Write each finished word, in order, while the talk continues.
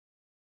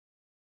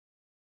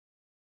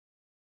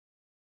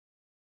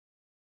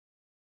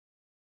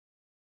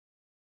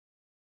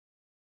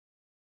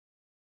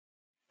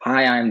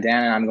Hi, I'm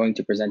Dan, and I'm going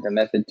to present a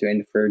method to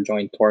infer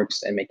joint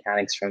torques and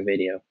mechanics from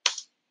video.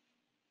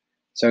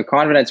 So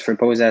confidence for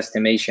pose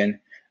estimation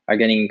are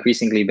getting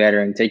increasingly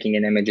better in taking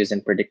in images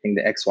and predicting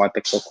the XY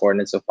pixel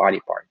coordinates of body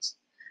parts.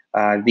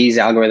 These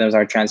algorithms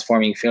are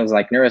transforming fields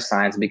like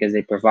neuroscience because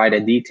they provide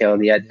a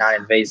detailed yet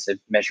non-invasive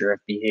measure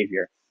of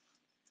behavior.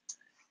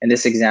 In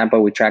this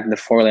example, we track the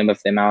forelimb of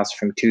the mouse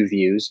from two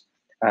views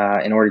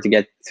in order to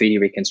get 3D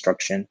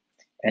reconstruction.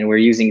 And we're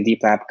using deep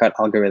lab cut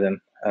algorithm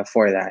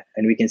for that.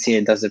 And we can see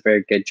it does a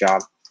very good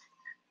job.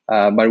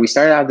 But we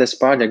started out this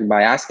project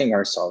by asking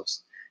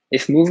ourselves,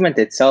 if movement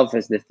itself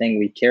is the thing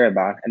we care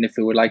about, and if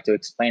we would like to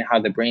explain how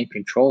the brain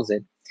controls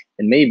it,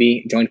 then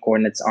maybe joint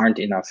coordinates aren't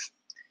enough.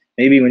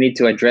 Maybe we need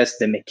to address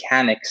the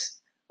mechanics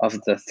of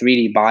the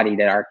 3D body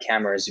that our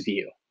cameras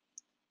view,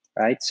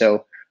 right?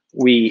 So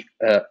we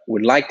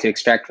would like to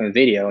extract from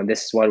video, and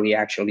this is what we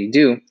actually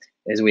do,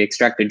 is we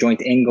extract the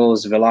joint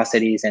angles,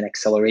 velocities, and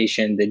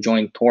acceleration, the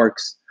joint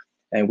torques,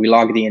 and we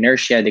log the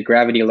inertia, the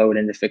gravity load,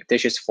 and the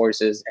fictitious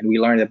forces, and we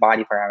learn the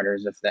body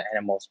parameters of the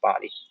animal's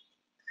body.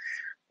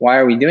 Why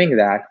are we doing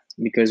that?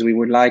 Because we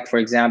would like, for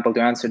example,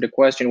 to answer the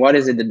question, what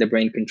is it that the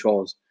brain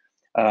controls?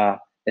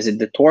 Is it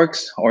the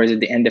torques or is it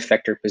the end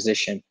effector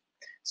position?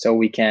 So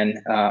we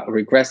can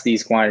regress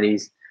these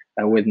quantities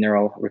with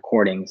neural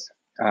recordings.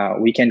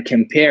 We can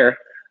compare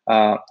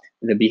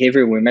the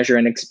behavior we measure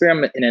in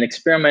an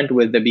experiment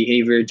with the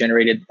behavior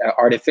generated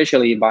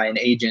artificially by an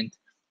agent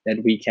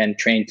that we can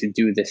train to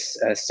do this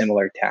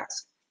similar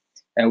task.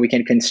 And we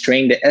can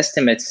constrain the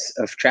estimates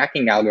of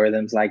tracking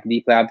algorithms like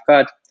deep lab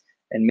cut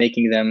and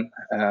making them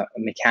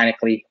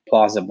mechanically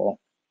plausible.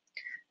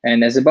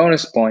 And as a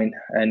bonus point,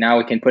 now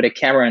we can put a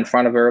camera in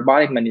front of a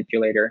robotic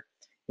manipulator,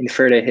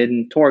 infer the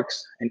hidden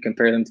torques, and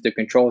compare them to the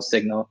control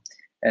signal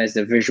as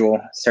the visual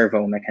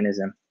servo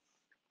mechanism.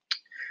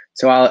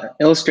 So I'll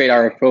illustrate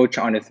our approach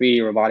on a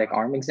 3D robotic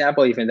arm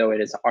example, even though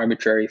it is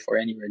arbitrary for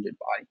any rigid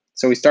body.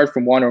 So we start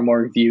from one or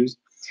more views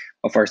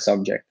of our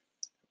subject.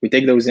 We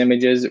take those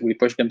images, we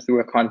push them through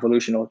a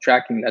convolutional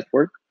tracking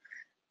network,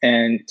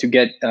 and to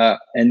get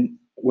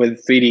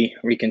with 3D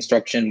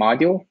reconstruction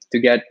module to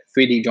get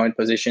 3D joint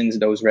positions,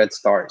 those red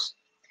stars.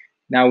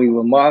 Now we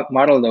will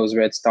model those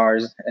red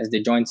stars as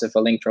the joints of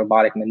a linked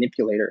robotic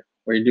manipulator.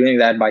 We're doing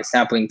that by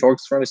sampling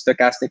torques from a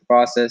stochastic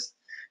process,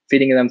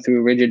 feeding them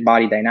through rigid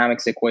body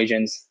dynamics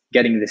equations,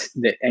 getting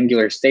the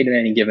angular state at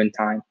any given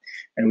time,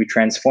 and we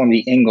transform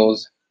the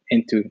angles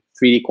into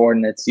 3D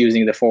coordinates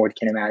using the forward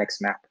kinematics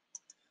map.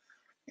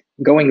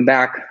 Going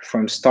back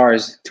from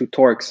stars to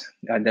torques,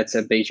 that's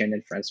a Bayesian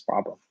inference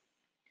problem.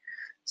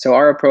 So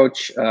our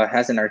approach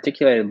has an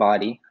articulated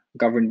body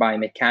governed by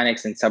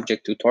mechanics and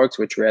subject to torques,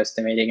 which we're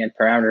estimating, and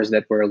parameters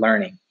that we're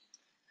learning.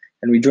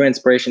 And we drew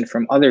inspiration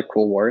from other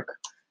cool work,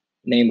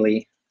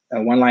 namely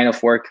one line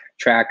of work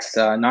tracks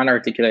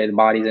non-articulated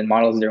bodies and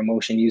models their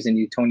motion using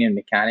Newtonian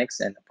mechanics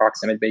and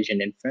approximate Bayesian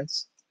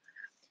inference.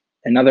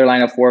 Another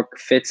line of work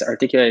fits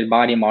articulated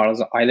body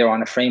models either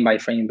on a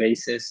frame-by-frame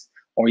basis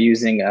or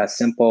using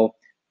simple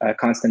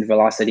constant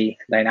velocity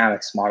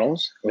dynamics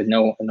models with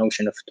no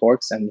notion of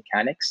torques and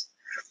mechanics,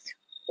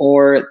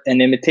 or an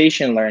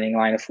imitation learning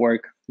line of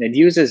work that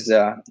uses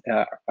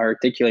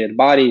articulated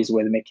bodies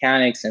with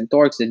mechanics and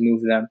torques that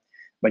move them,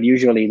 but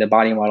usually the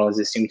body model is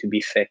assumed to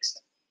be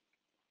fixed.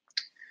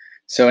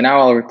 So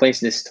now I'll replace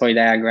this toy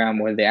diagram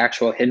with the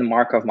actual hidden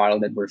Markov model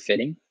that we're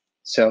fitting.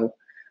 So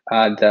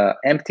the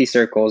empty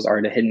circles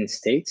are the hidden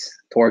states,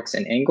 torques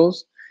and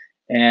angles,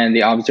 and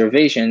the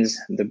observations,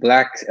 the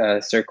black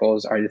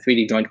circles, are the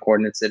 3D joint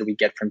coordinates that we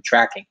get from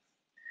tracking.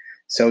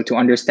 So to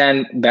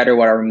understand better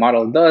what our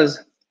model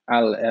does,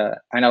 I'll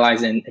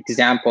analyze an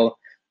example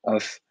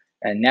of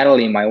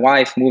Natalie, my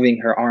wife, moving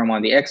her arm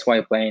on the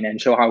XY plane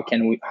and show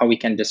how we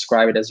can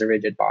describe it as a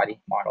rigid body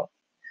model.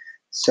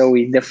 So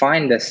we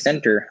define the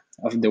center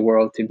of the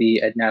world to be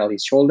at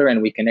Natalie's shoulder,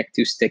 and we connect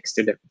two sticks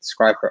to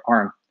describe her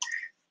arm.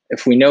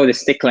 If we know the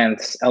stick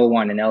lengths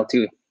L1 and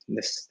L2,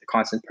 this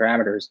constant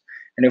parameters,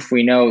 and if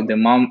we know the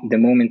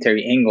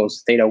momentary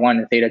angles theta 1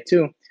 and theta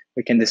 2,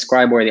 we can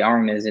describe where the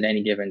arm is at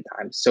any given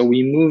time. So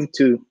we move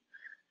to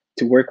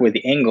work with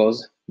the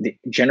angles, the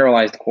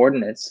generalized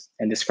coordinates,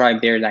 and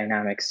describe their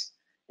dynamics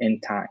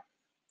in time.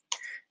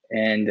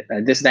 And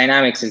this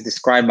dynamics is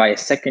described by a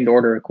second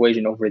order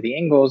equation over the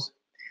angles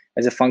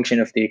as a function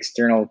of the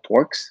external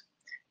torques,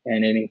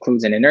 and it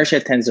includes an inertia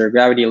tensor,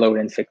 gravity load,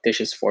 and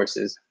fictitious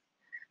forces.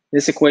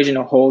 This equation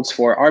holds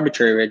for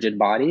arbitrary rigid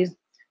bodies,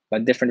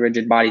 but different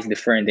rigid bodies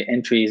differ in the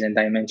entries and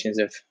dimensions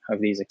of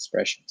these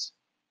expressions.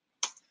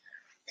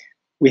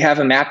 We have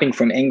a mapping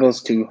from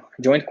angles to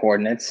joint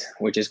coordinates,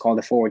 which is called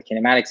the forward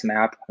kinematics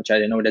map, which I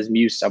denote as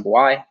mu sub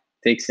y,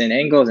 takes in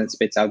angles and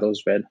spits out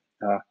those red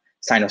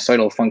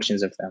sinusoidal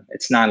functions of them.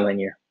 It's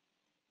nonlinear.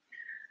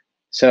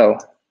 So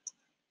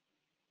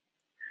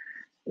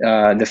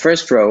the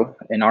first row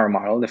in our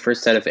model, the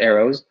first set of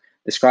arrows,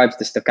 describes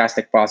the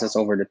stochastic process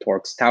over the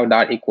torques. Tau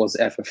dot equals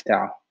f of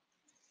tau.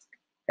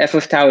 F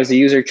of tau is a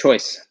user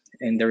choice.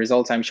 In the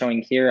results I'm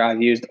showing here,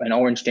 I've used an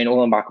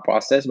Ornstein-Uhlenbach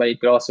process, but it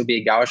could also be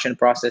a Gaussian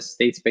process,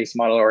 state space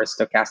model, or a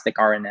stochastic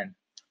RNN.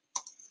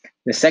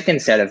 The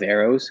second set of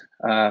arrows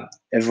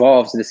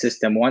evolves the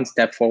system one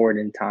step forward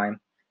in time,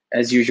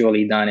 as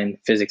usually done in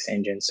physics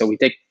engines. So we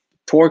take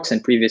torques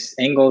and previous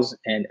angles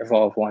and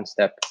evolve one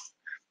step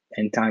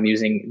in time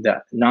using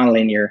the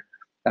nonlinear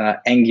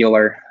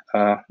angular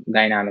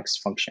dynamics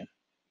function.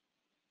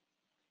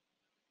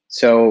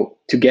 So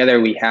together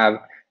we have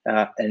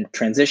a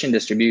transition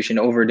distribution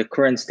over the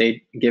current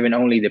state given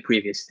only the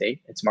previous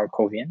state. It's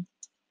Markovian.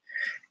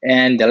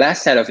 And the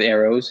last set of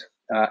arrows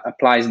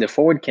applies the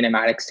forward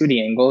kinematics to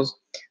the angles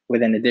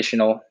with an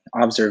additional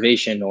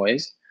observation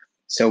noise.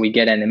 So we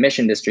get an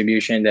emission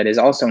distribution that is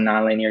also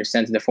nonlinear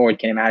since the forward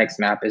kinematics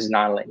map is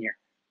nonlinear.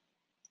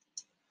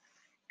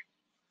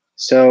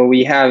 So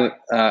we have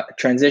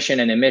transition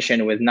and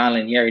emission with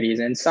nonlinearities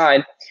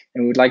inside,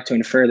 and we would like to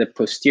infer the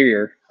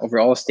posterior over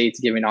all states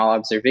given all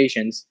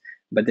observations,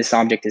 but this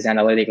object is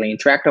analytically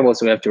intractable,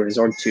 so we have to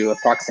resort to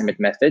approximate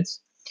methods.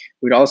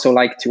 We'd also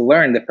like to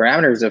learn the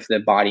parameters of the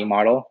body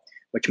model,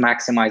 which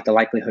maximize the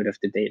likelihood of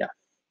the data.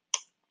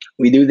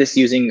 We do this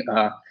using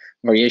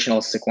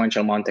variational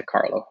sequential Monte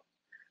Carlo,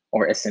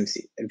 or SMC,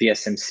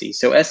 VSMC.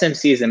 So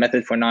SMC is a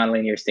method for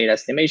nonlinear state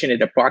estimation.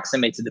 It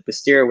approximates the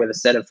posterior with a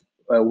set of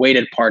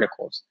weighted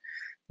particles.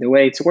 The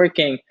way it's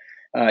working,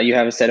 you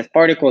have a set of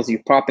particles, you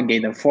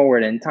propagate them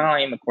forward in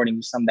time according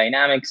to some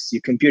dynamics,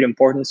 you compute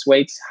importance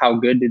weights, how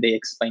good do they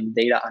explain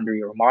data under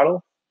your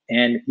model,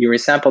 and you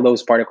resample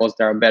those particles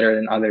that are better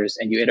than others,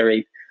 and you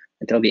iterate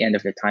until the end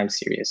of the time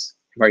series.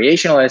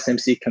 Variational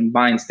SMC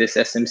combines this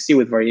SMC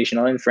with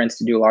variational inference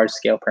to do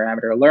large-scale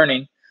parameter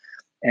learning,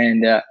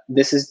 and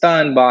this is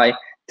done by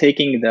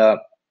taking the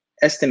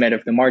estimate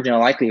of the marginal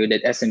likelihood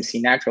that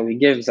SMC naturally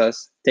gives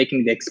us,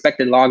 taking the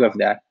expected log of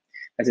that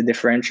as a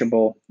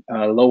differentiable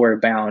lower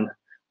bound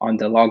on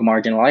the log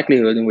marginal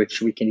likelihood, in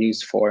which we can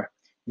use for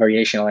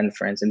variational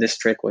inference. And this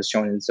trick was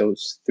shown in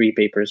those 3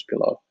 papers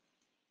below.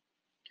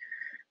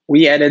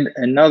 We added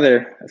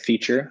another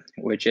feature,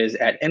 which is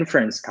at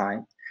inference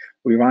time,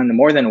 we run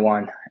more than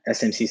one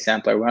SMC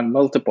sampler, run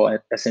multiple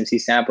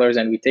SMC samplers,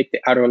 and we take the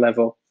outer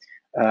level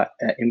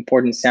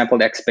important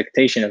sampled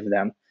expectation of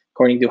them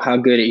according to how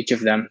good each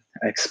of them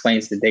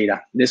explains the data.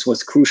 This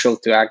was crucial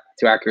to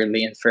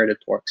accurately infer the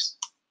torques.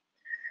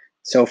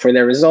 So for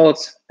the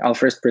results, I'll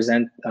first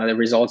present the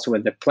results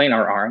with the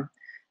planar arm.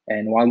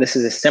 And while this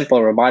is a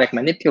simple robotic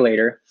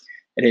manipulator,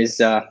 it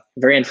is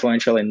very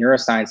influential in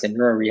neuroscience and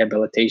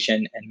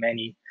neurorehabilitation, and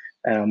many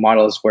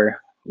models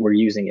where we're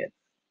using it.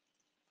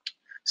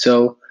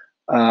 So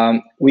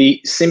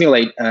we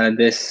simulate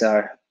this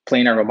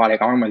planar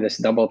robotic arm, or this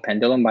double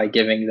pendulum, by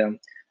giving them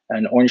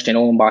an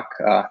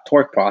Ornstein-Uhlenbach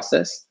torque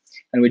process,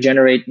 and we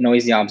generate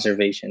noisy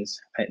observations,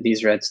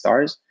 these red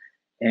stars,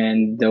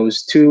 and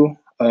those 2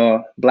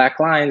 black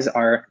lines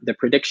are the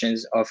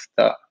predictions of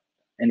the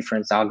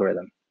inference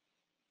algorithm.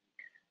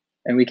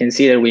 And we can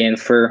see that we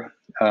infer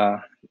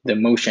the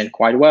motion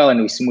quite well,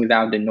 and we smooth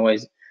out the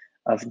noise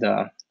of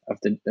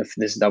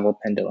this double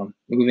pendulum,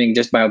 moving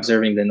just by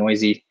observing the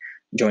noisy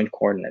joint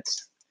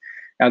coordinates.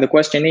 Now the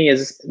question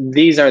is,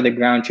 these are the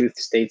ground truth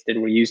states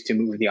that we use to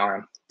move the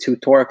arm: 2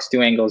 torques,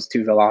 2 angles,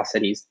 2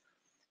 velocities.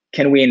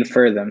 Can we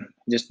infer them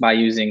just by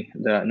using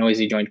the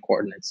noisy joint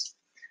coordinates?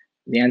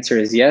 The answer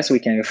is yes. We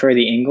can infer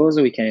the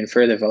angles, we can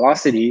infer the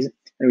velocities,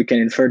 and we can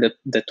infer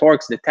the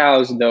torques, the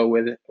taus, though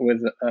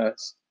with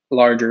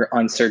larger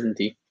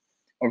uncertainty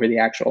over the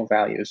actual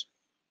values.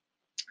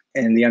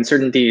 And the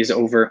uncertainty is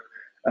over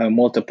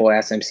multiple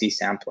SMC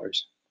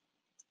samplers.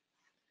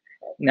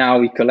 Now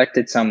we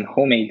collected some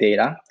homemade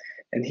data,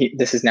 and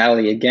this is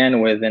Natalie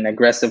again with an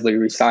aggressively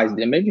resized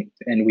image,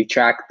 and we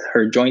tracked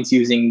her joints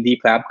using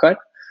deep lab cut,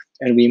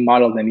 and we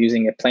modeled them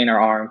using a planar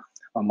arm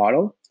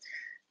model.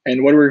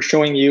 And what we're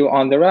showing you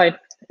on the right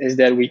is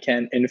that we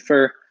can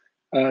infer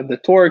the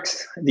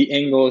torques, the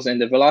angles, and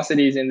the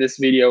velocities in this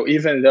video.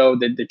 Even though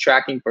the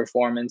tracking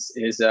performance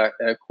is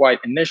quite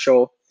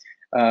initial,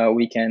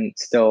 we can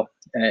still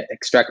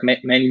extract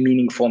many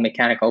meaningful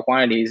mechanical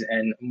quantities,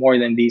 and more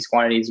than these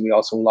quantities, we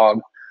also log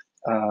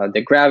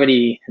the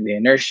gravity, the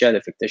inertia,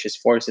 the fictitious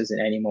forces at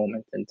any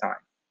moment in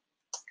time.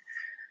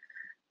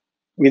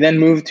 We then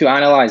move to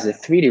analyze the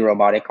 3D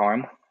robotic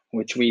arm,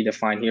 which we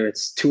define here.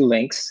 It's 2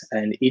 links,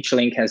 and each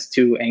link has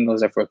 2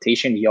 angles of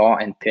rotation, yaw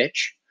and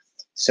pitch.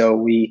 So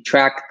we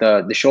track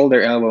the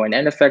shoulder, elbow, and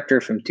end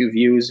effector from 2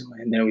 views,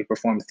 and then we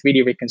perform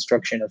 3D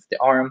reconstruction of the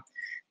arm,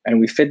 and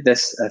we fit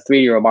this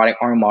 3D robotic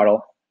arm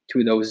model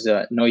to those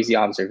noisy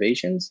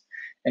observations.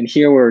 And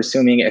here we're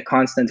assuming a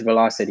constant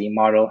velocity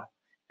model,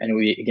 and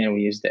we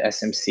use the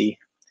SMC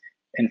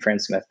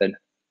inference method.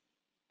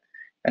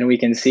 And we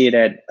can see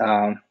that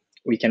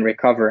we can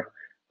recover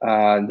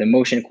the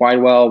motion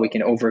quite well. We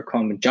can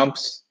overcome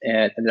jumps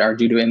that are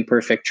due to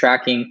imperfect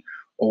tracking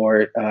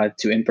or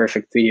to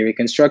imperfect 3D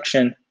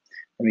reconstruction.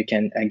 And we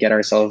can get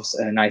ourselves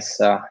a nice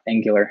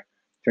angular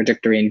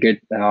trajectory and good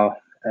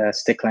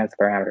stick length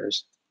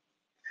parameters.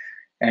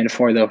 And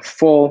for the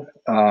full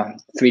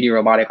 3D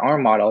robotic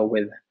arm model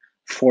with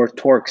 4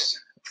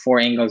 torques, 4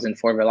 angles, and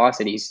 4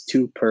 velocities,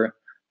 2 per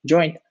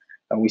joint,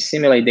 we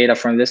simulate data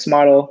from this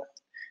model.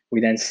 We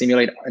then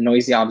simulate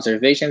noisy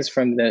observations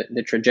from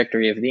the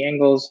trajectory of the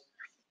angles,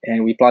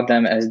 and we plot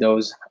them as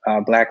those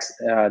black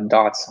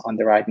dots on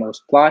the rightmost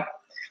plot.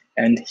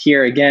 And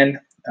here again,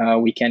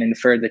 we can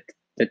infer the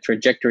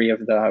trajectory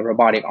of the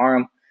robotic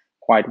arm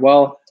quite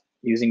well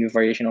using the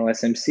variational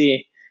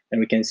SMC, and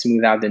we can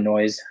smooth out the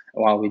noise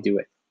while we do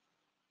it.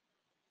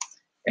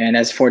 And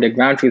as for the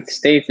ground truth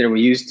states that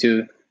we use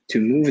to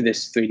move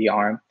this 3D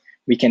arm,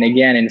 we can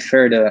again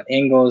infer the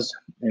angles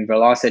and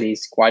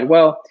velocities quite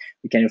well.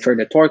 We can infer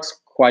the torques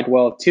quite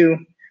well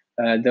too,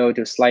 though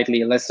to a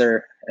slightly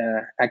lesser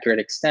accurate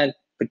extent,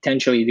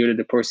 potentially due to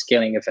the poor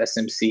scaling of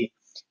SMC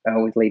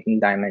with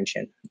latent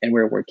dimension. And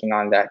we're working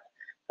on that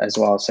as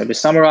well. So to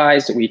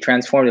summarize, we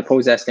transform the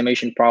pose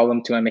estimation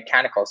problem to a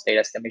mechanical state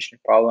estimation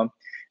problem,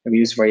 and we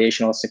use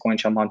variational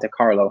sequential Monte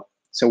Carlo.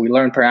 So we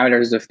learn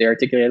parameters of the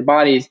articulated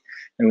bodies,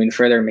 and we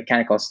infer their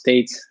mechanical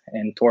states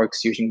and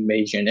torques using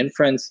Bayesian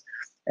inference.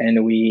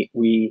 And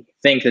we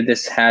think that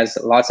this has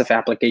lots of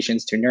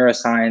applications to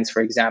neuroscience,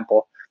 for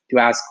example, to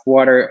ask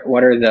what are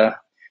the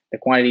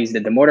quantities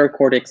that the motor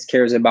cortex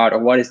cares about, or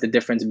what is the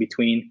difference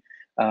between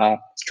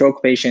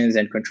stroke patients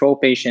and control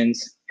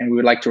patients. And we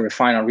would like to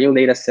refine on real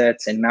data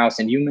sets in mouse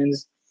and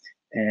humans,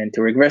 and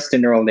to regress the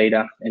neural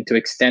data, and to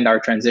extend our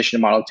transition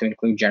model to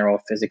include general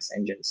physics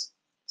engines.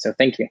 So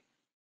thank you.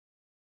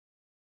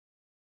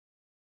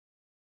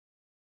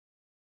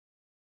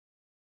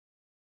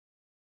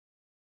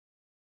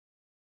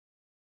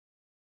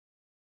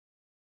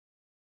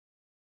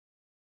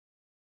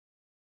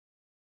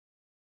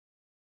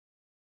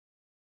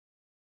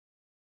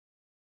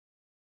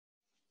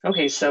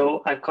 Okay,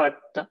 so I've got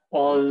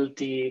all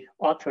the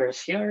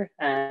authors here,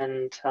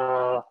 and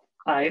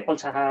I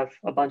also have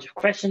a bunch of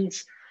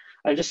questions.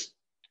 I'll just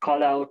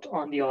call out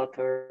on the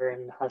author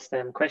and ask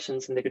them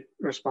questions, and they could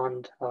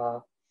respond.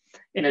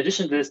 In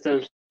addition to this,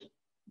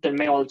 there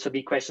may also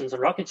be questions on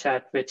Rocket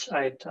Chat, which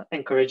I'd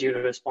encourage you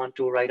to respond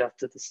to right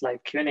after this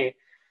live Q&A.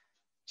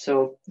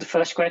 So the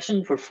first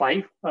question for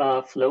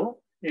Flo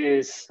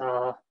is,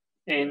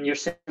 in your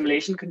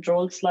simulation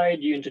control slide,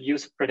 you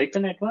introduce a predictor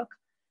network.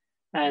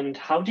 And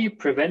how do you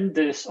prevent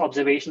this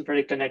observation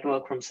predictor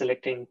network from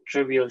selecting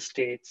trivial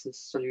states as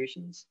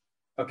solutions?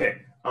 Okay,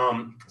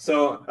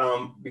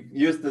 we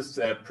use this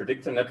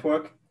predictor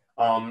network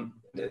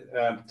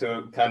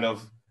to kind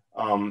of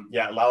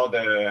allow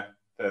the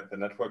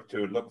network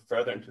to look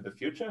further into the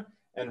future,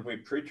 and we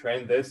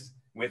pre-train this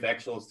with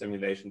actual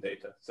simulation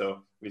data.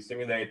 So we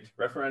simulate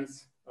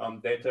reference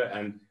data,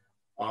 and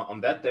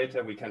on that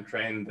data we can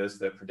train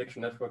the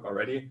prediction network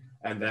already,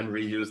 and then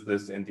reuse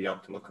this in the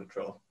optimal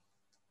control.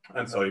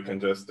 And so you can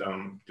just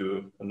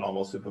do a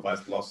normal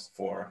supervised loss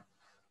for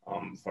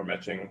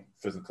matching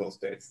physical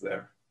states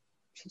there.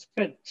 That's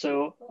good.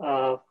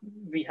 So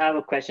we have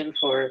a question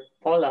for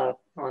Paula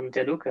on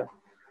DeLuca.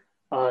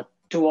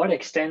 To what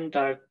extent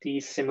are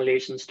these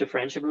simulations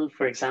differentiable?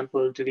 For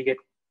example, do we get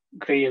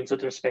gradients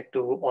with respect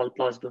to all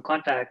plausible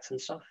contacts and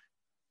stuff?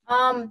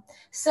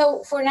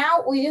 So for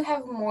now, we do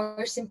have more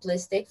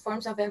simplistic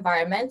forms of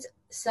environment.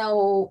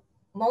 So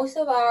most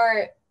of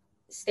our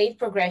state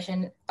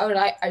progression, or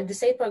the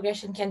state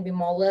progression can be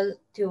modeled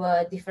to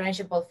a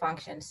differentiable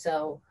function.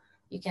 So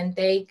you can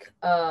take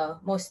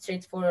most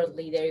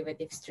straightforwardly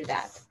derivatives through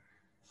that.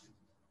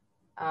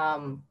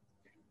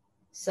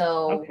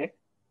 Okay.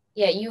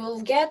 Yeah, you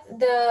will get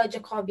the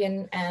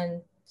Jacobian,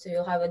 and so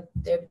you'll have a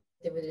derivative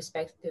with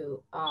respect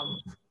to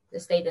the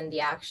state and the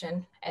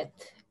action at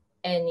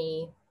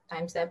any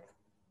time step.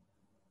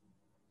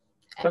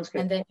 Sounds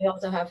good. And then you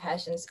also have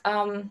Hessians.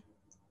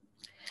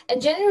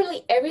 And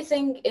generally,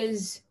 everything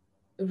is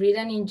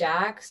written in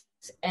JAX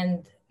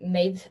and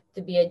made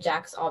to be a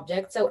JAX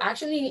object. So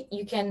actually,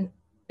 you can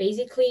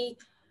basically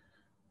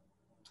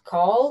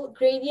call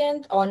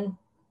gradient on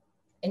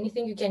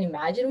anything you can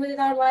imagine within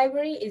our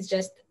library. It's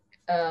just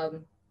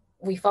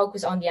we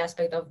focus on the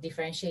aspect of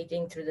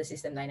differentiating through the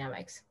system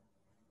dynamics.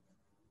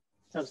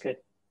 Sounds good.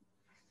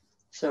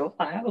 So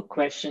I have a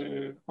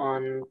question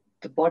on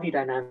the body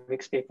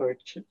dynamics paper.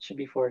 It should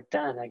be for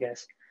Dan, I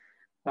guess.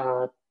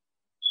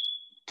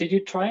 Did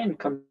you try and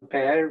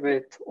compare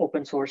with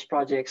open source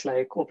projects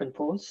like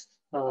OpenPose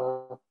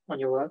on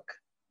your work?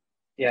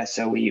 Yeah,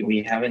 so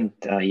we haven't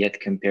yet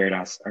compared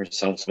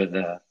ourselves with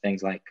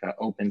things like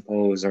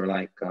OpenPose or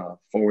like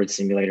forward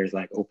simulators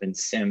like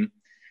OpenSim.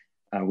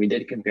 We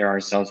did compare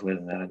ourselves with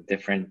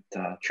different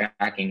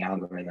tracking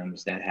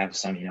algorithms that have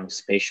some,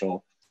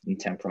 spatial and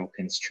temporal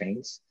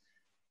constraints.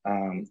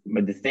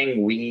 But the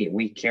thing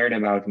we cared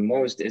about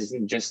most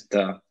isn't just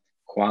the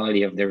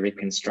quality of the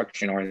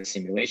reconstruction or the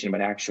simulation,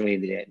 but actually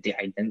the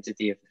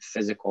identity of the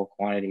physical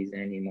quantities in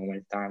any moment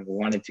of time. We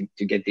wanted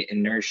to get the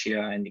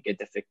inertia and to get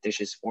the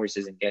fictitious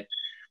forces and get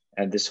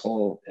this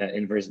whole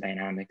inverse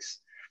dynamics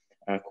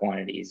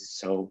quantities.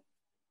 So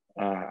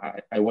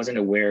I wasn't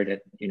aware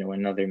that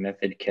another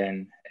method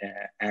can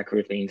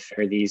accurately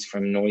infer these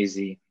from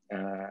noisy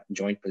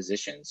joint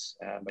positions.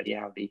 But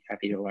yeah, I'll be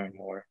happy to learn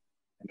more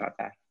about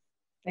that.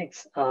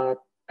 Thanks.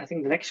 I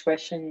think the next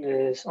question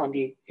is on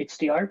the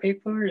HDR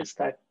paper. Is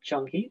that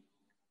Jung-hee?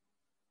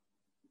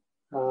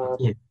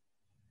 Yeah.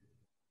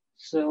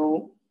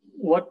 So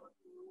what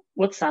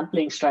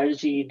sampling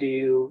strategy do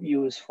you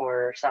use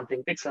for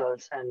sampling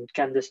pixels, and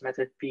can this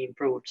method be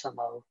improved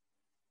somehow?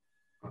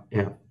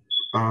 Yeah,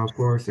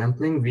 for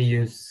sampling, we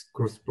use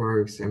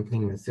crossbar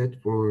sampling method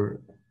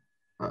for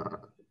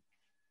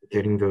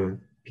getting the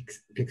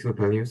pixel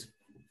values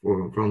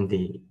from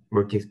the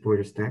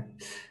multi-exposure stack.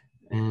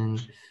 And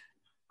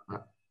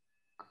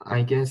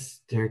I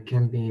guess there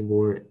can be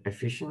more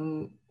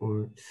efficient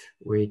or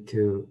way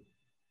to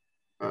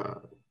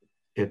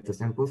get the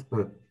samples,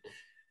 but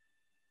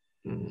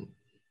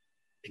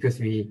because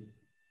we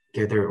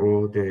gather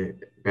all the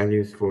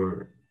values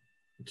for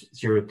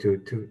 0 to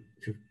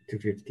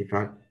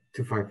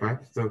 255,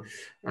 so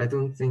I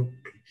don't think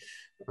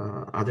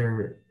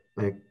other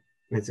like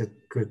method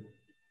could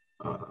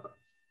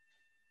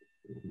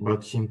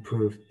much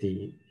improve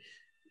the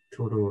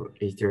total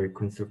HDR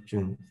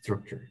consumption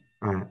structure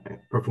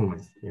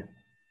performance. Yeah.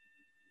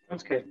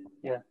 That's good.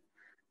 Yeah.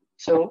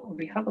 So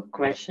we have a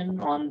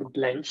question on the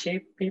blend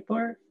shape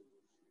paper,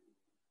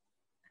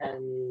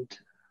 and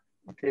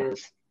it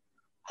is,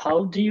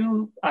 how do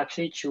you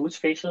actually choose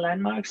facial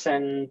landmarks,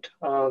 and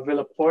will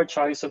a poor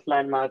choice of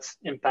landmarks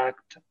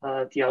impact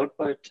the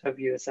output? Have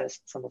you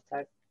assessed some of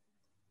that?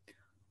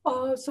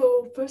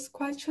 So first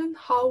question,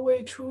 how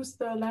we choose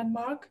the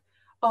landmark?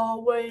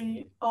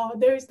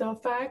 There is the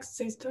FACS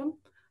system.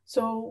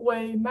 So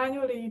we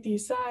manually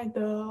decide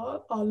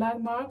the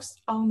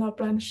landmarks on the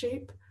blend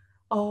shape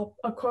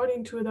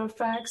according to the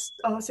FACS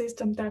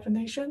system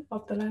definition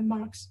of the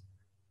landmarks.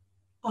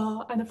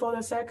 And for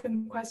the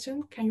second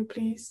question, can you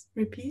please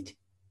repeat?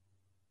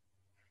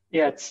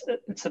 Yeah,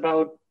 it's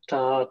about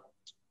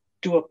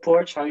do a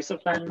poor choice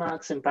of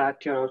landmarks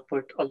impact your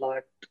output a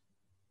lot?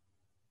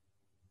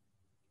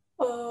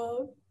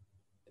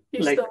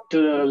 Like,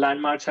 do the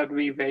landmarks have to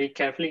be very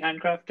carefully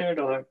handcrafted,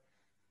 or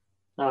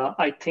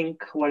I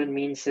think what it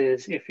means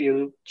is if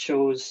you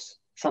chose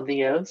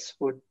something else,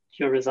 would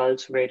your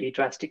results vary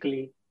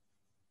drastically?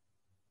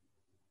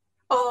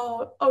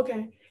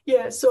 Okay.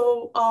 Yeah.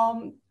 So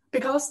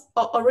because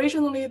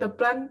originally the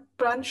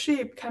blend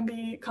shape can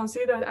be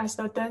considered as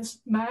the dense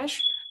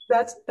mesh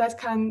that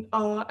can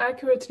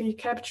accurately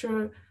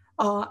capture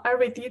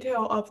every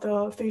detail of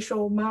the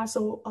facial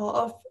muscle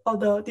of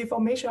the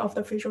deformation of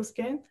the facial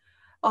skin.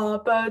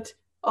 But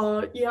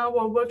in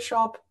our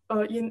workshop,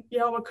 in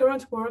our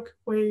current work,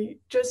 we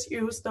just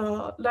use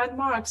the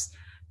landmarks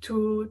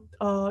to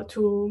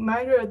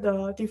measure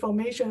the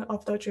deformation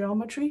of the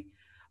geometry.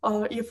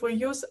 If we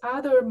use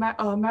other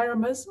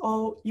measurements,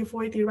 or if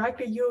we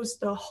directly use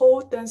the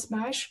whole dense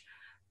mesh,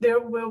 there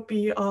will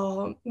be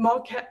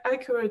more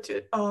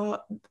accurate.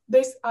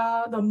 These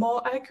are the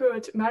more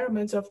accurate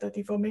measurements of the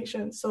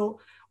deformation. So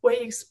we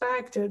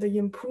expect the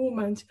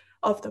improvement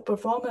of the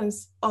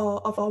performance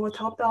of our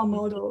top-down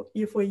model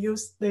if we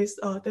use this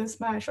dense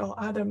mesh or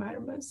other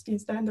measurements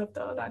instead of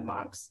the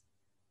landmarks.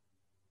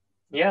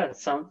 Yeah,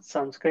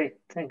 sounds great.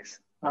 Thanks.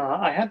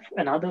 I have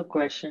another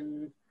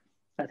question,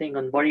 I think,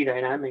 on body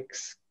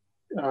dynamics.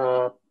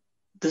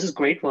 This is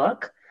great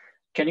work.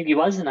 Can you give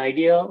us an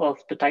idea of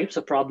the types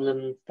of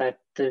problems that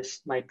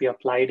this might be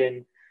applied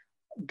in?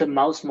 The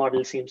mouse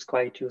model seems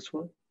quite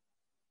useful.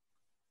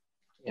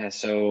 Yeah,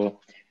 so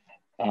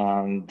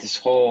this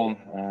whole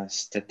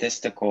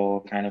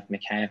statistical kind of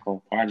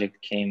mechanical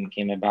project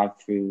came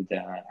about through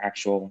the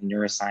actual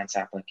neuroscience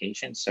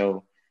application.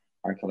 So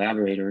our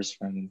collaborators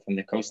from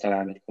the Costa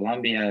Lab at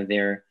Columbia,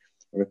 they're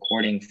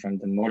recording from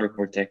the motor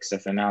cortex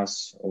of a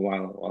mouse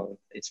while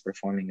it's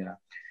performing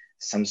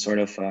some sort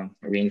of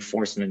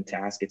reinforcement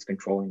task. It's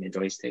controlling the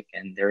joystick,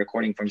 and they're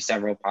recording from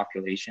several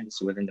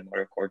populations within the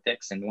motor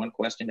cortex. And one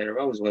question that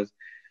arose was,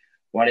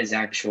 what is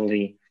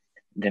actually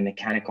the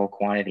mechanical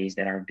quantities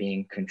that are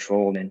being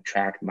controlled and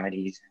tracked by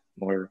these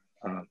motor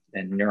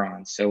and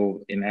neurons?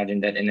 So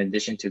imagine that in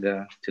addition to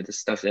the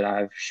stuff that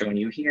I've shown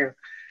you here,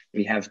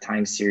 we have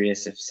time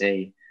series of,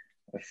 say,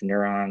 of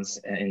neurons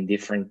in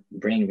different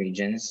brain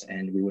regions,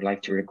 and we would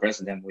like to regress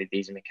them with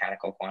these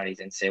mechanical quantities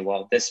and say,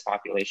 well, this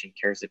population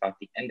cares about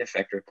the end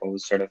effector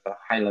pose, sort of a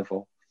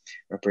high-level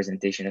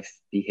representation of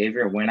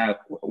behavior.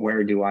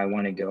 Where do I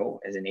want to go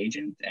as an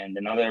agent? And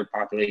another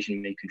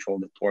population may control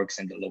the torques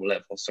and the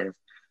low-level sort of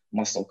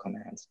muscle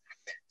commands.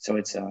 So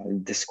it's a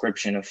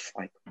description of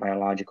like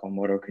biological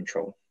motor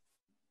control.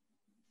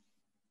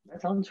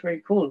 That sounds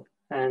very cool.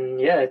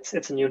 And yeah,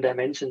 it's a new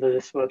dimension to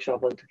this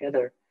workshop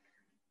altogether.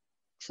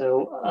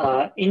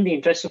 So in the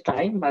interest of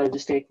time, I'll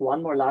just take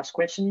one more last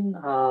question.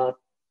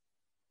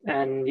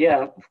 And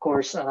yeah, of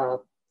course,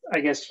 I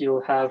guess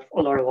you'll have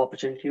a lot of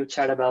opportunity to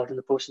chat about in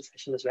the poster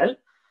session as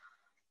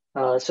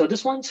well. So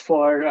this one's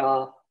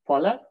for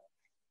Paula,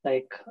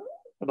 like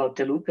about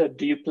DeLuca.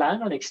 Do you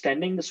plan on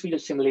extending the suite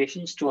of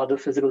simulations to other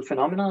physical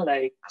phenomena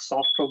like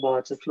soft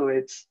robots or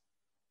fluids?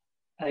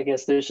 I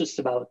guess there's just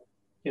about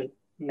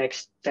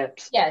next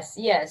steps. Yes,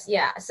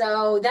 yeah.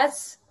 So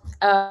that's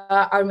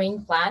our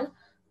main plan.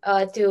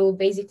 To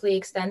basically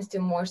extend to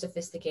more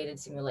sophisticated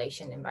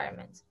simulation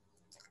environments.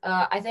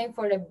 I think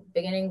for the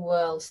beginning,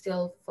 we'll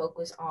still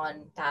focus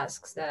on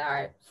tasks that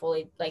are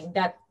fully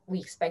that we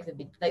expect to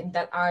be like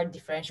that are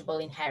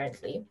differentiable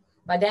inherently.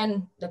 But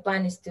then the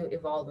plan is to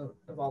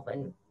evolve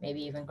and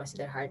maybe even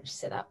consider harder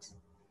setups.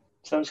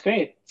 Sounds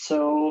great.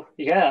 So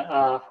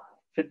yeah,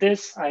 with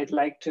this, I'd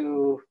like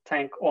to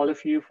thank all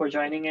of you for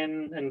joining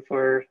in and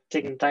for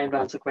taking time to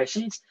answer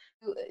questions.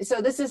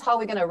 So this is how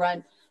we're going to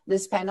run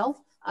this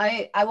panel.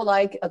 I would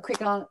like a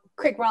quick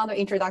round of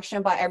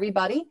introduction by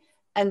everybody,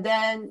 and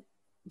then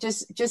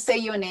just say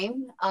your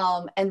name.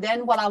 And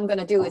then what I'm going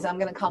to do is I'm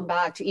going to come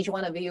back to each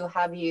one of you,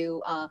 have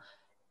you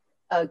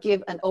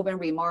give an open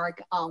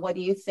remark on what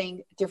do you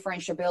think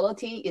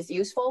differentiability is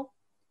useful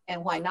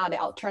and why not, the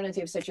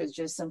alternatives such as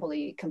just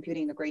simply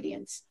computing the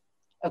gradients.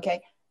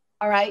 Okay.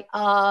 All right.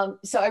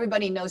 So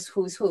everybody knows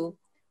who's who.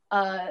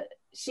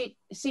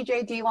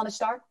 CJ, do you want to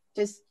start?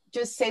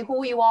 Just say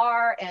who you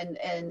are and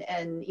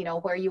you know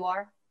where you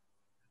are.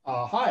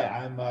 Hi,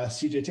 I'm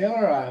CJ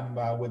Taylor.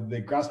 I'm with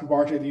the Grassman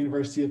Laboratory at the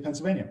University of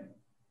Pennsylvania.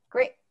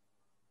 Great.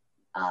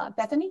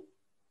 Bethany?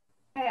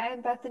 Hi,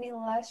 I'm Bethany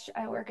Lesh.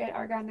 I work at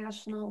Argonne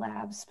National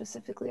Labs,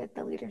 specifically at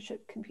the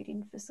Leadership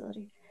Computing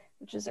Facility,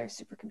 which is our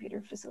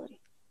supercomputer facility.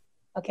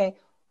 Okay.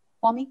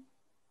 Wami,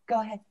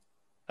 go ahead.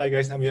 Hi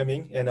guys, I'm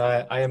Yueming, and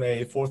I am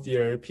a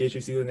fourth-year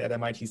PhD student at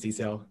MIT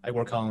CCL. I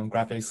work on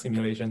graphics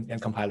simulation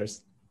and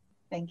compilers.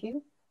 Thank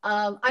you.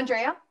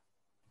 Andrea?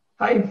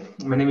 Hi,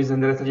 my name is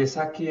Andrea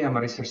Tagliasacchi. I'm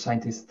a research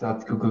scientist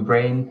at Google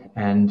Brain,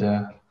 and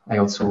I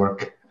also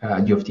work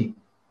at U of T.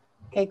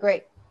 Okay,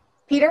 great.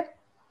 Peter?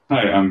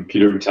 Hi, I'm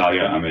Peter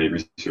Battaglia. I'm a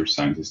research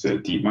scientist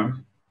at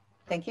DeepMind.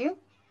 Thank you.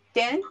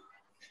 Dan?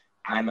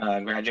 I'm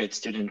a graduate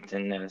student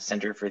in the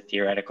Center for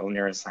Theoretical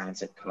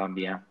Neuroscience at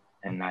Columbia,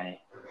 and I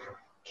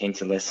came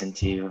to listen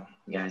to you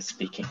guys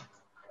speaking.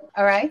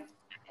 All right.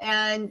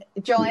 And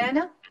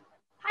Joanna?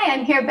 Hi,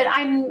 I'm here, but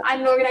I'm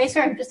an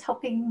organizer. I'm just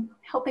helping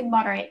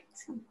moderate.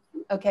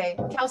 Okay.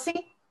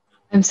 Kelsey?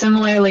 I'm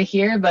similarly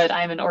here, but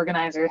I'm an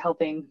organizer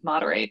helping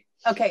moderate.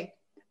 Okay.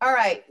 All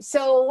right.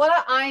 So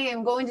what I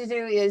am going to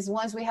do is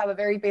once we have a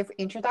very brief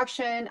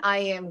introduction, I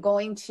am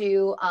going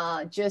to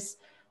just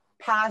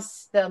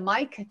pass the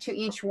mic to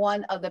each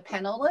one of the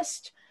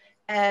panelists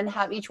and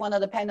have each one of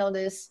the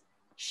panelists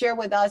share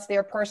with us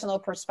their personal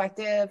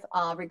perspective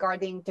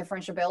regarding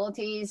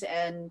differentiabilities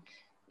and,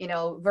 you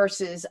know,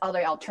 versus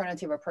other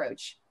alternative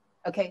approach.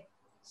 Okay.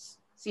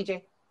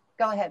 CJ,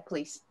 go ahead,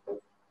 please.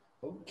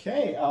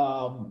 Okay,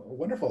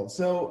 wonderful.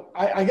 So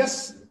I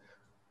guess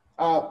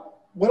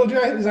what I'll do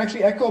is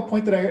actually echo a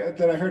point that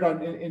I heard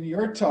in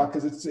your talk,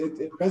 because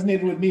it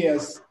resonated with me.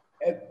 As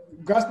at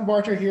Grassman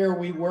Laboratory here,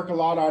 we work a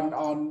lot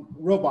on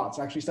robots,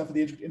 actually stuff at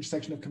the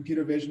intersection of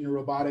computer vision and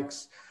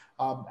robotics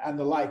and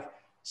the like.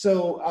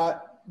 So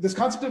this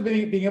concept of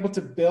being able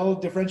to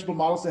build differentiable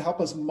models to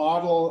help us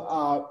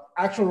model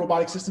actual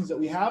robotic systems that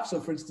we have. So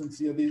for instance,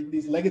 you know,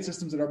 these legged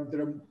systems that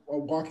are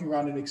walking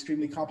around in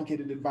extremely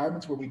complicated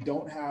environments where we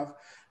don't have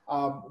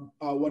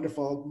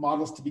wonderful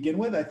models to begin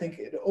with. I think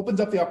it opens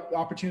up the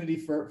opportunity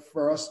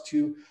for us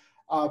to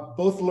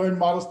both learn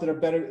models that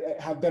are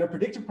have better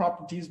predictive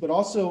properties, but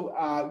also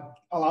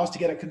allow us to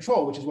get at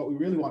control, which is what we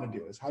really want to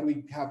do. Is how do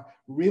we have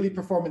really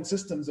performant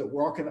systems that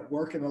work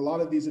in a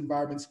lot of these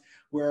environments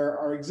where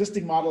our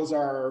existing models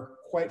are,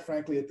 quite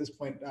frankly, at this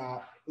point,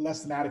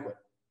 less than adequate.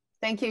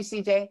 Thank you,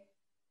 CJ.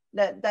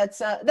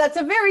 That's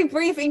a very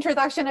brief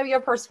introduction of your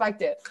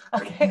perspective.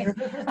 Okay.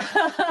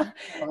 I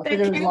think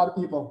there's a lot of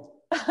people.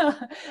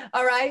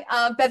 All right,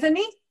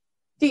 Bethany,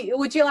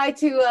 would you like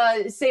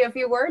to say a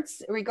few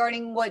words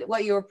regarding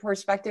what your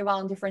perspective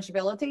on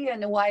differentiability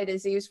and why it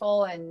is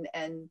useful, and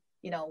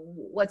you know,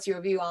 what's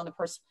your view on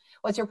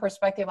what's your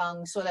perspective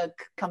on sort of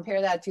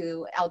compare that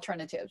to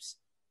alternatives?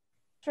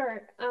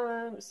 Sure.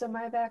 So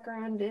my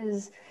background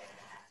is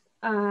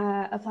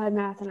applied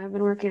math, and I've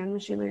been working on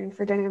machine learning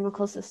for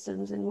dynamical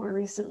systems and more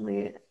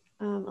recently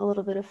a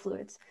little bit of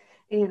fluids.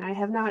 And I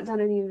have not done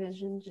any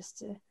vision, just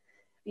to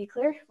be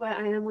clear, but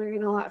I am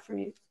learning a lot from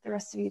you, the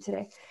rest of you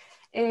today.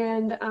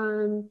 And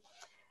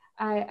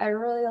I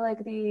really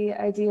like the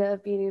idea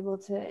of being able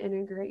to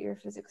integrate your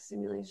physics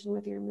simulation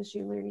with your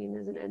machine learning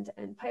as an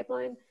end-to-end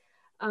pipeline.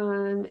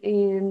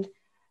 And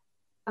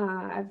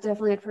I've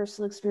definitely had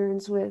personal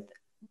experience with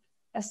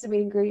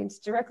estimating gradients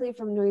directly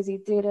from noisy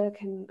data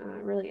can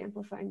really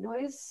amplify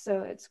noise.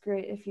 So it's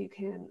great if you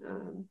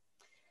can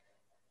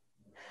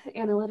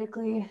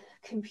analytically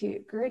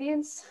compute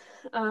gradients.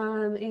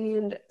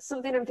 And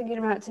something I'm thinking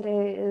about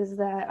today is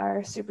that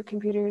our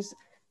supercomputers,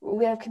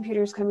 we have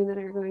computers coming that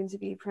are going to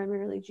be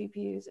primarily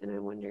GPUs, and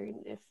I'm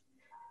wondering if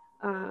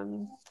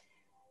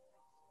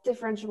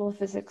differentiable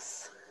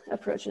physics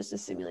approaches to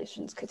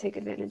simulations could take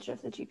advantage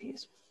of the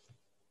GPUs.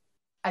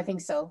 I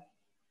think so.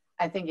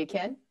 I think it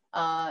can.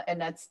 And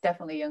that's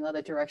definitely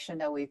another direction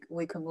that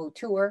we can move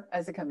toward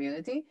as a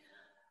community.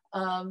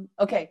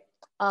 Okay.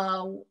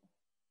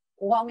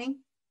 Wang Ming,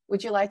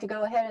 would you like to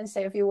go ahead and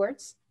say a few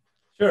words?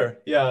 Sure.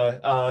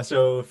 Yeah.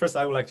 So first,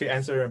 I would like to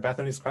answer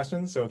Bethany's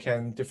question. So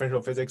can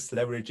differential physics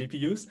leverage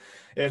GPUs?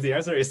 And the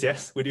answer is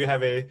yes. We do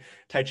have a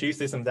Tai Chi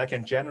system that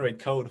can generate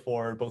code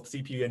for both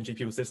CPU and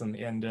GPU system.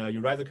 And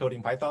you write the code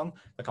in Python,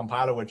 the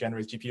compiler will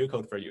generate GPU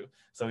code for you.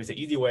 So it's an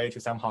easy way to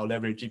somehow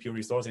leverage GPU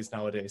resources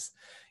nowadays.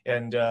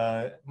 And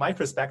my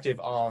perspective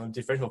on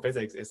differential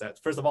physics is that,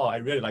 first of all, I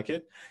really like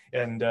it.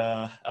 And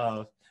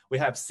we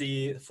have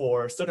seen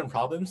for certain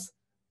problems,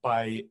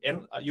 by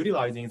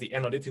utilizing the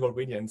analytical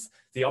gradients,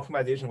 the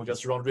optimization will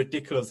just run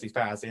ridiculously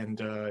fast.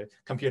 And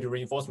compared to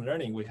reinforcement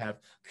learning, we have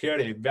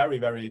clearly very,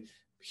 very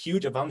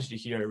huge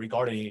advantage here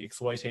regarding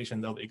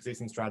exploitation of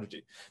existing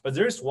strategy. But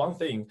there's one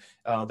thing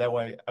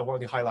that I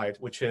want to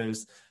highlight, which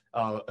is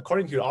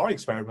according to our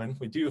experiment,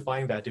 we do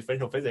find that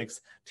differential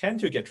physics tend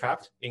to get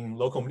trapped in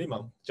local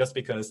minimum just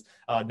because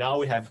now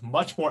we have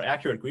much more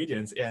accurate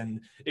gradients.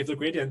 And if the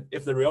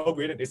real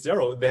gradient is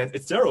zero, then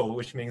it's zero,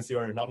 which means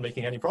you're not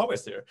making any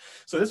progress there.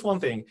 So that's one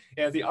thing.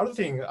 And the other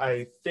thing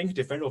I think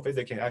differential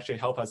physics can actually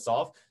help us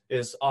solve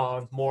is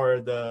on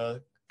more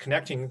the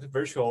connecting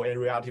virtual and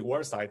reality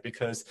world side,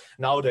 because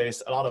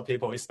nowadays a lot of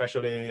people,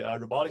 especially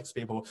robotics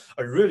people,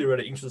 are really,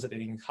 really interested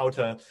in how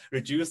to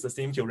reduce the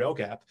sim to real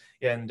gap.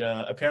 And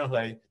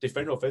apparently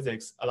differential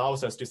physics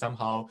allows us to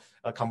somehow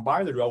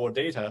combine the real world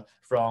data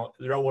from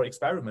real world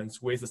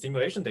experiments with the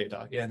simulation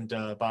data. And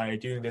by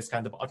doing this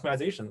kind of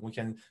optimization, we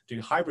can do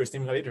hybrid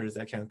simulators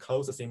that can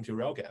close the sim to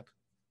real gap.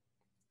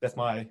 That's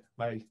my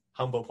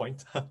humble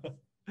point.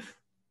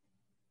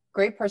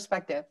 Great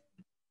perspective.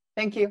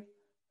 Thank you.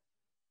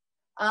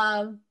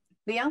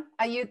 Leon,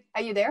 are you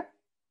there?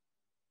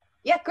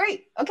 Yeah,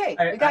 great. Okay,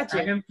 we got you.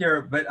 I am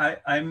here, but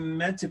I'm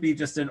meant to be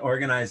just an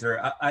organizer.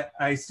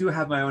 I do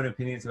have my own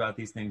opinions about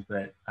these things,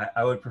 but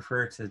I would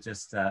prefer to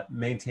just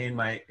maintain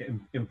my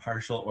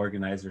impartial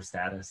organizer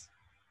status.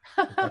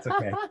 If that's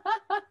okay.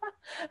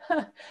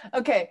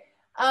 Okay.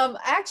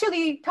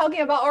 Actually,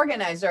 talking about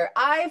organizer,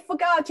 I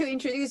forgot to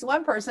introduce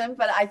one person,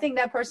 but I think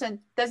that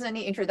person doesn't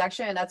need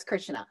introduction, and that's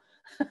Krishna.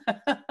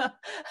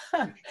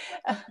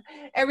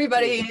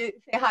 Everybody say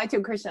hi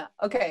to Krishna.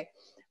 Okay.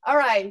 All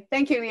right.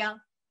 Thank you,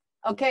 Leon.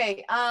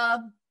 Okay.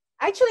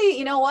 Actually,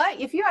 you know what?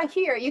 If you are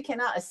here, you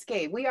cannot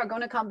escape. We are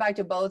going to come back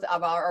to both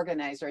of our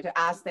organizers to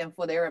ask them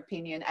for their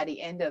opinion at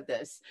the end of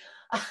this.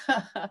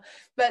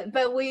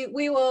 but we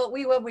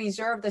will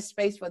reserve the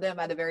space for them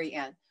at the very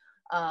end,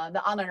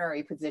 the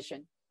honorary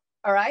position.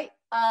 All right.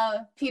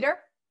 Peter?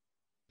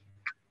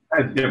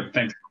 Yeah,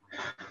 thanks.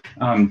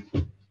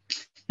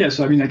 Yeah,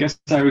 so I mean, I guess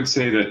I would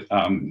say that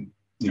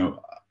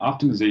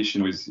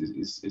optimization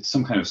is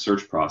some kind of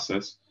search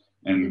process,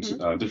 and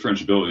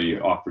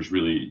differentiability offers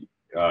really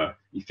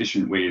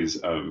efficient ways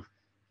of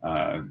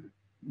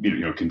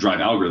can drive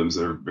algorithms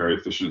that are very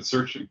efficient at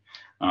searching.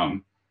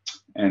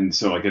 And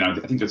so again, I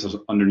think that's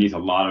underneath a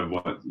lot of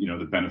what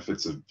the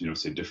benefits of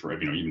say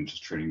even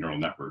just training neural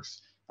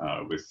networks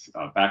with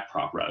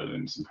backprop rather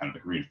than some kind of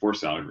like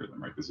reinforced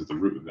algorithm, right? This is the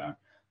root of that.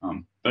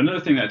 But another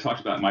thing that I talked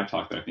about in my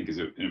talk that I think is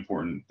an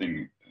important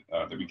thing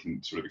that we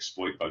can sort of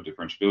exploit about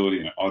differentiability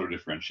and auto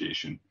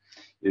differentiation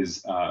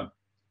is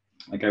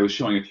like I was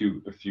showing a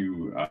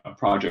few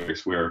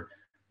projects where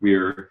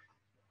we're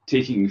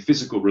taking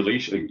physical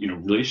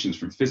relations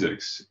from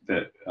physics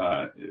that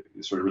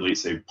sort of relate,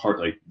 say,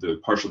 like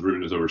the partial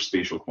derivatives over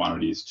spatial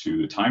quantities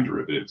to the time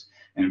derivatives,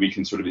 and we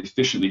can sort of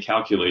efficiently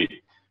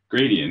calculate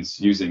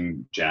gradients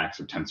using JAX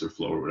or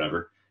TensorFlow or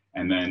whatever,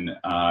 and then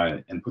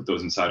and put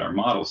those inside our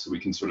model, so we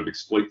can sort of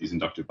exploit these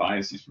inductive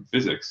biases from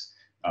physics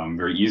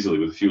very easily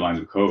with a few lines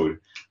of code,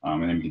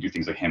 and then we can do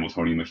things like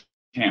Hamiltonian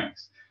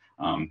mechanics,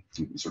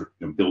 sort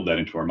of build that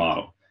into our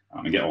model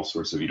and get all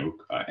sorts of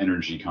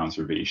energy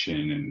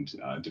conservation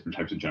and different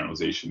types of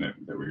generalization that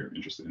we're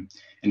interested in.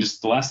 And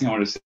just the last thing I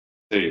wanted to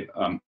say,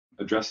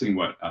 addressing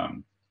what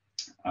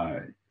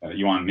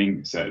Yuan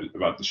Ming said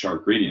about the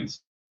sharp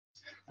gradients,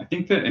 I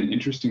think that an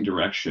interesting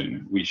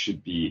direction we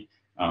should be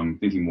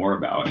thinking more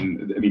about,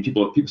 and I mean,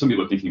 some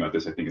people are thinking about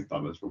this, I think, have thought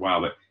about this for a while,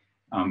 but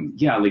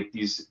yeah, like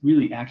these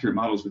really accurate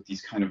models with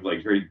these kind of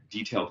like very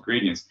detailed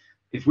gradients,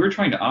 if we're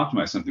trying to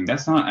optimize something,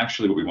 that's not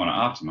actually what we want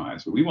to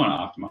optimize. What we want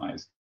to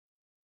optimize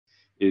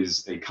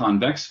is a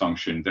convex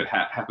function that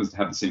happens to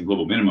have the same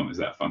global minimum as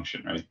that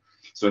function, right?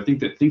 So I think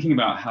that thinking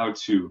about how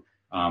to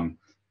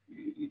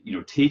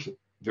take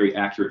very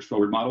accurate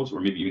forward models, or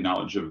maybe even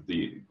knowledge of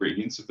the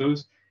gradients of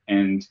those,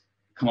 and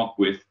come up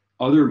with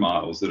other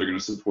models that are going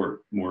to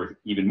support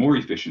even more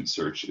efficient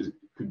search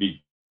could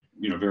be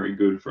very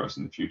good for us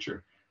in the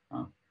future.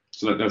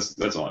 So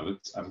that's all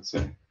I would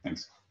say.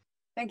 Thanks.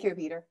 Thank you,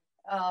 Peter.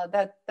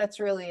 That's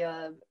really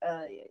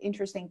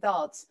interesting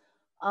thoughts.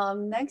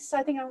 Next,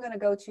 I think I'm going to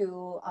go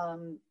to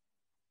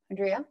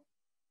Andrea.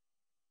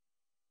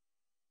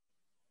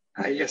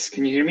 Yes,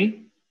 can you hear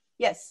me?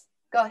 Yes,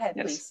 go ahead,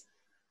 yes. Please.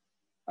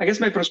 I guess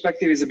my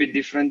perspective is a bit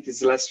different.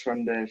 It's less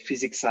from the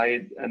physics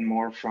side and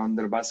more from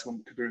the robust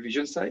computer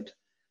vision side,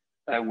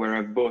 where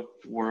I both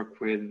work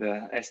with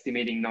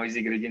estimating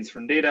noisy gradients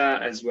from data,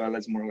 as well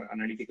as more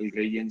analytical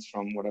gradients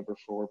from whatever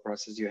forward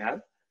process you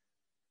have.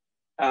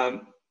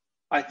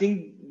 I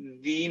think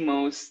the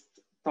most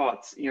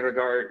thoughts in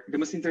regard, the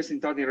most interesting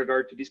thought in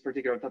regard to this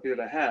particular topic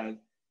that I have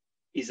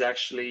is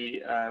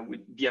actually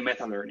via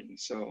meta learning.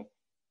 So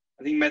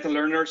I think meta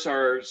learners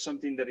are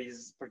something that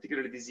is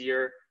particularly this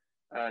year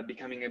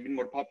becoming a bit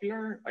more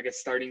popular, I guess,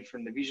 starting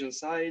from the vision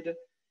side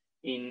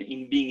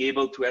in being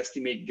able to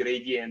estimate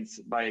gradients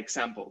by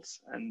examples.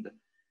 And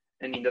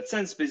in that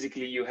sense,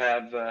 basically you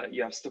have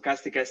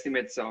stochastic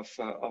estimates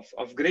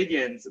of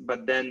gradients,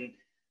 but then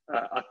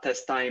at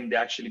test time, they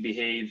actually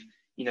behave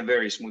in a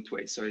very smooth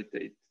way. So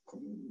it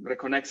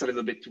reconnects a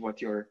little bit to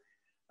what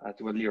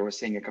what Leo was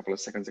saying a couple of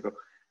seconds ago.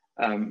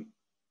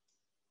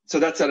 So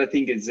that's what I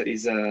think is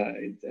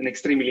an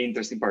extremely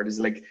interesting part. Is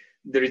like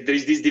there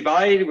is this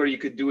divide where you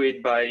could do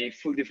it by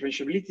full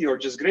differentiability or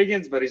just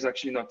gradients, but it's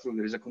actually not true.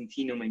 There is a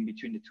continuum in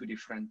between the two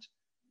different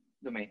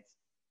domains,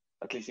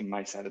 at least in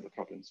my side of the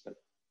problems. But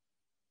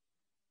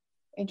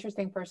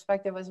interesting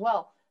perspective as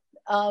well.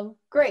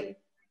 Great.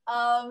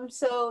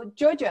 So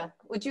Georgia,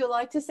 would you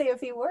like to say a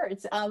few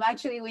words?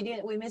 Actually,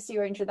 we missed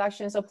your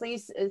introduction, so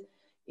please,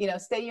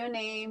 state your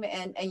name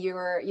and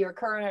your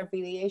current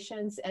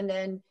affiliations, and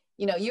then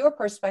your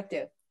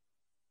perspective.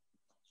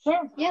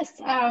 Sure. Yes.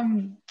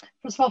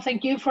 First of all,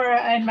 thank you for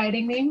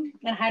inviting me,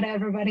 and hi to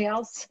everybody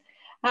else.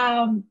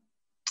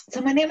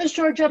 So my name is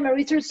Georgia. I'm a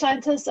research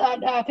scientist at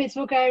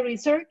Facebook AI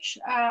Research.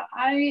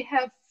 I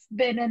have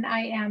been and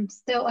I am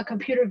still a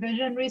computer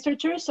vision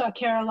researcher, so I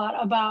care a lot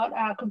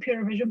about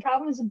computer vision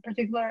problems, in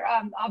particular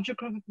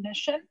object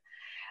recognition.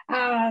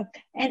 And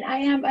I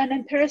am an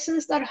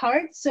empiricist at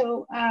heart,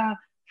 so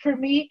for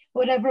me,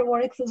 whatever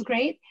works is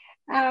great.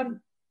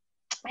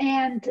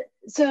 And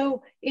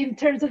so in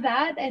terms of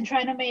that and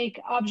trying to make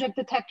object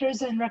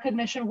detectors and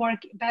recognition work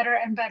better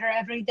and better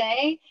every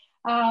day,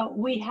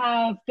 we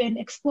have been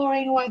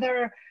exploring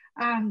whether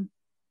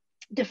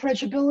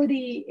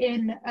differentiability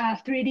in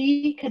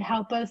 3D can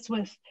help us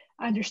with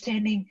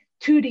understanding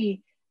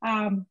 2D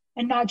and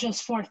not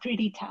just for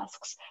 3D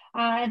tasks.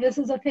 And this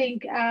is, I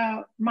think,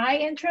 my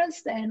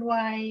interest and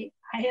why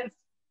I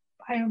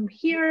am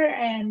here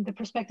and the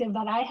perspective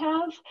that I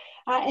have.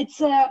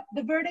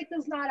 The verdict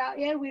is not out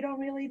yet. We don't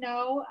really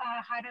know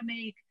how to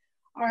make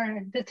our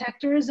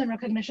detectors and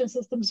recognition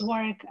systems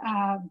work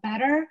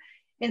better.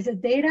 Is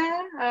it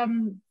data,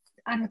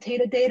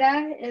 annotated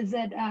data? Is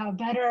it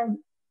better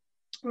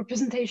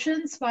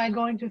representations by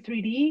going to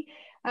 3D?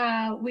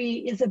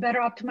 Is it better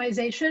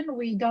optimization?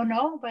 We don't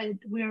know, but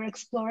we're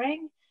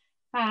exploring.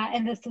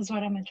 And this is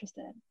what I'm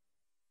interested in.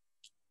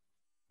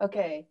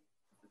 Okay,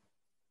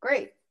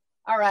 great.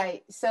 All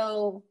right,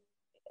 so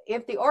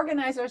if the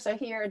organizers are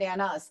here, they are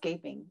not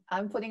escaping.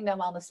 I'm putting them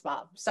on the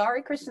spot.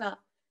 Sorry, Krishna,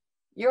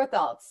 your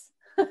thoughts.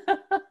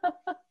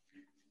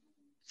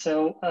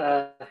 So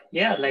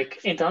yeah,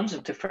 like in terms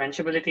of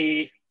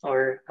differentiability,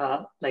 or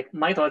like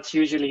my thoughts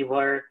usually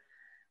were,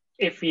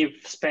 if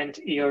we've spent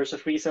years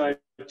of research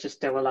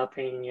just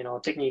developing,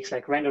 techniques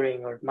like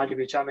rendering or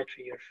multiview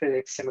geometry or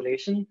physics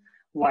simulation,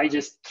 why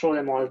just throw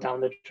them all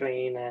down the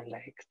drain and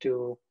like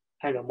do,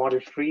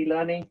 model-free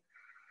learning?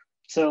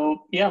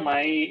 So yeah,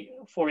 my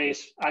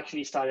forays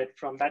actually started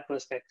from that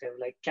perspective.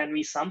 Like, can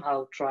we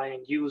somehow try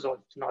and use all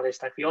the knowledge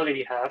that we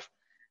already have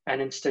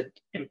and instead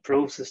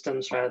improve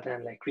systems rather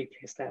than like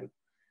replace them?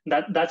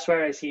 That's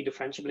where I see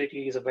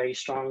differentiability is a very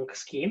strong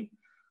scheme.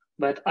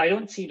 But I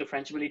don't see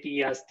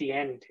differentiability as the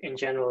end in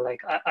general.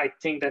 Like, I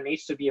think there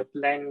needs to be a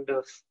blend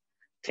of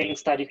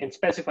things that you can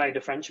specify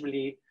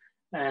differentiability,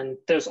 and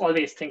there's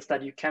always things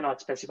that you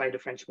cannot specify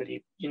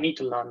differentiability. You need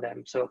to learn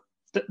them. So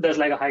there's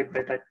like a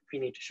hybrid that we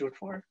need to shoot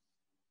for.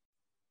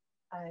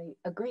 I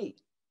agree.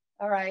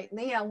 All right,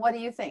 Leon, what do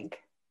you think?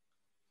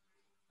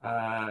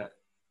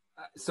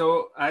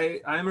 So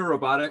I'm a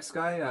robotics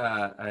guy.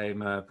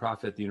 I'm a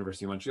prof at the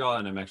University of Montreal,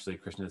 and I'm actually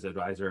Krishna's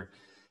advisor.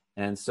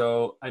 And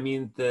so,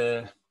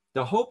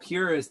 the hope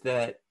here is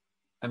that,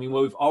 what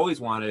we've always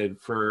wanted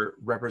for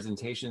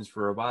representations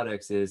for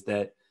robotics is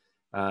that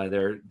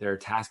they're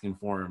task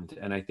informed.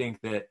 And I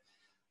think that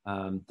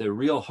the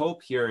real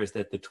hope here is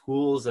that the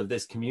tools of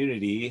this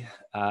community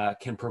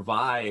can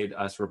provide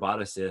us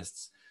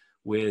roboticists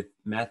with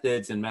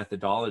methods and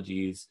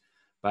methodologies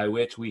by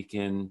which we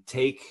can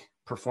take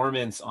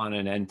performance on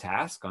an end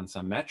task on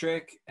some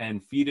metric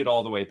and feed it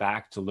all the way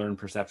back to learn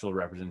perceptual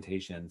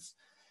representations.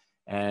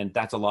 And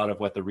that's a lot of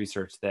what the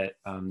research that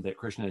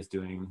Krishna is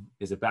doing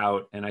is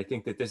about. And I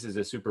think that this is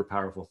a super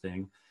powerful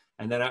thing.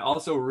 And then I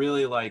also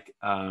really like,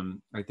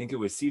 I think it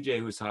was CJ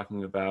who was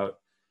talking about,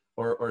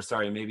 or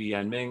sorry, maybe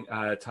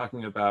Yanming,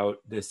 talking about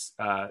this,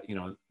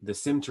 the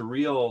sim to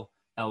real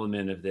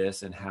element of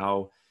this, and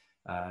how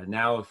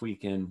now if we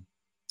can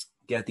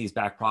get these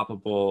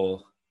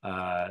backproppable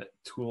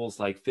tools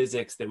like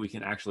physics that we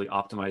can actually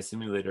optimize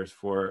simulators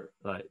for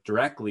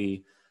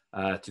directly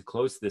to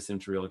close this sim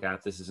to real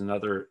gap, this is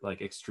another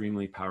like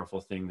extremely powerful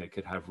thing that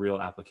could have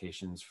real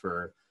applications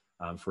for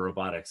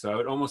robotics. So I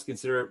would almost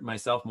consider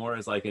myself more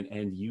as like an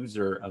end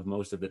user of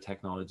most of the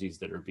technologies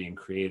that are being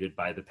created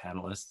by the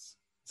panelists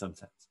in some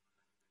sense.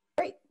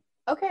 Great.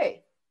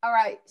 Okay. All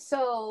right.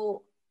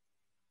 So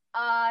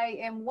I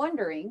am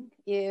wondering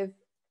if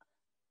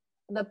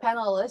the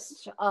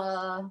panelists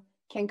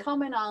can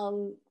comment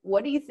on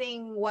what do you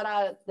think, what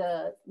are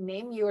the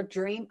name your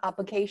dream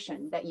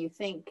application that you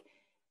think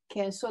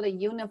can sort of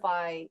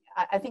unify.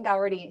 I think I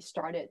already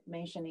started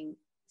mentioning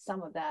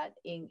some of that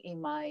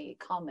in my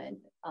comment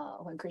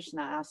when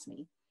Krishna asked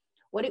me.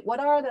 What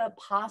are the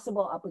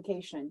possible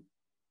application?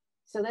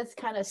 So let's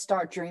kind of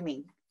start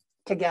dreaming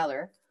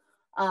together.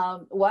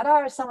 What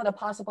are some of the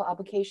possible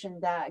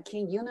applications that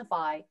can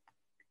unify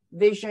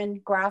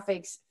vision,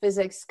 graphics,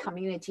 physics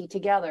community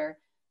together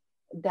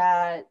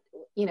that,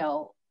 you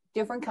know,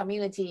 different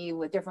community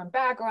with different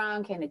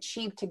background can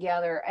achieve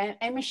together,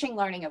 and machine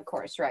learning, of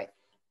course, right?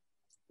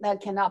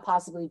 That cannot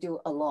possibly do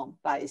alone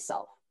by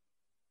itself.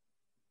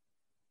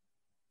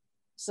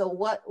 So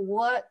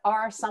what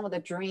are some of the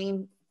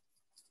dream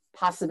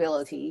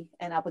possibility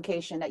and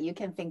application that you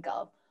can think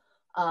of?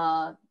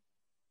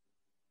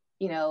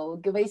 You know,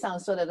 based on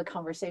sort of the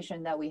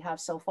conversation that we have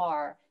so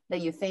far,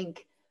 that you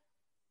think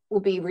will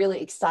be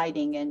really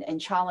exciting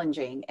and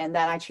challenging, and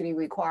that actually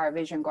require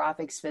vision,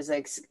 graphics,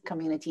 physics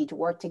community to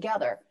work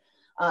together.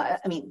 I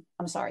mean,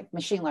 I'm sorry,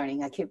 machine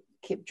learning. I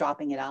keep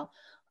dropping it out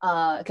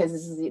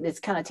because it's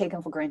kind of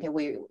taken for granted.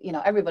 You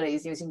know, everybody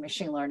is using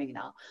machine learning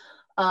now.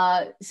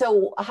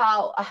 So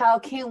how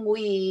can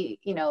we,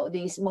 you know,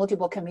 these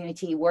multiple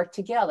community work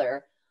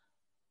together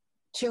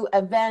to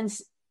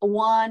advance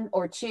one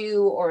or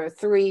two or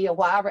three or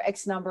whatever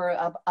X number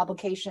of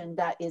application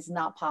that is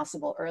not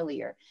possible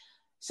earlier?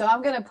 So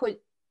I'm going to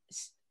put,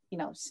 you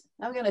know,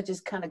 I'm going to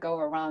just kind of go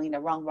around in a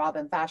round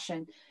robin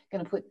fashion. I'm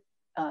going to put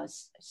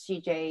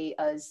CJ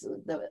as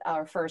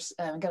our first.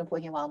 I'm going to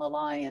put him on the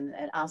line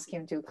and ask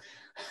him to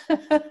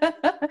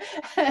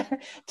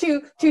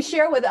to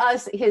share with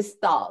us his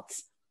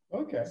thoughts.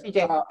 Okay.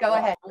 CJ, go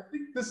ahead. I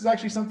think this is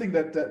actually something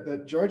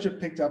that Georgia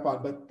picked up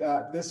on,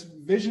 but this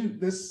vision,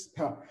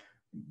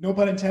 no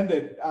pun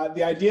intended,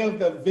 the idea of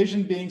the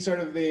vision being sort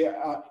of the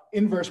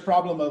inverse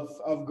problem of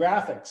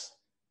graphics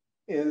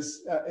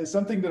is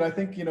something that I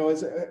think, you know,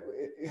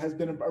 has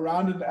been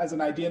around as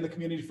an idea in the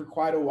community for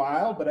quite a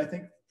while. But I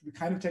think the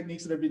kind of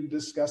techniques that are being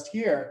discussed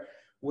here,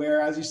 where,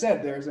 as you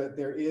said,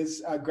 there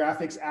is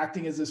graphics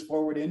acting as this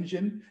forward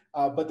engine,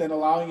 but then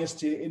allowing us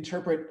to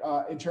interpret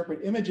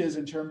images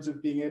in terms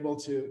of being able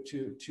to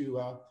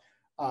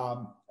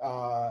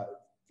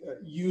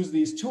use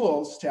these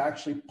tools to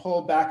actually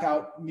pull back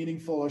out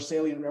meaningful or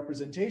salient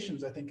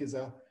representations, I think is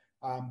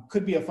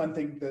could be a fun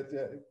thing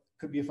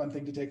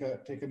to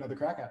take another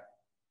crack at.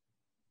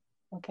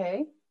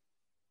 Okay.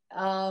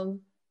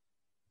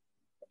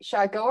 Should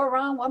I go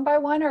around one by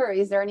one, or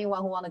is there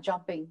anyone who want to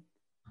jump in?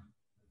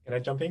 Can I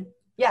jump in?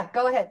 Yeah,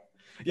 go ahead.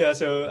 Yeah,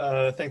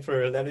 so thanks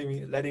for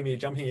letting me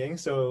jumping in.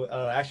 So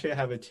actually, I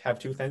have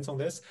 2 things on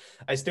this.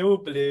 I still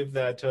believe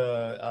that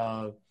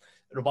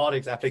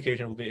robotics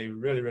application will be a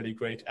really, really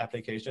great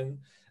application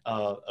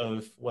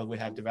of what we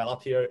have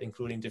developed here,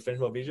 including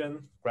differential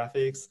vision,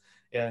 graphics,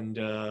 and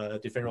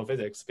differential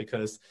physics,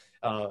 because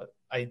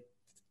I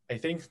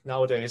think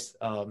nowadays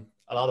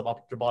a lot of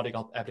robotic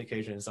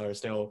applications are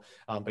still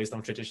based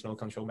on traditional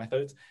control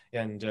methods.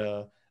 And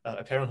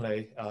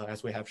apparently,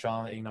 as we have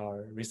shown in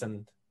our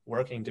recent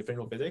work in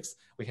differential physics,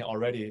 we can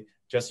already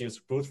just use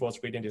brute force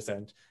gradient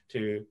descent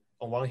to,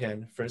 on one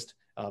hand, first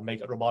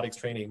make robotics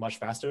training much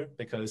faster,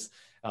 because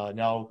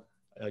now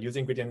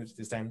using gradient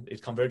descent,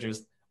 it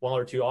converges 1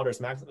 or 2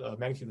 orders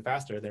magnitude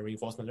faster than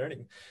reinforcement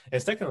learning.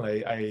 And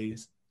secondly, I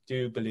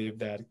do believe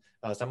that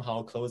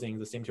somehow closing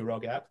the sim-to-raw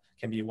gap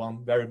can be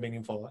one very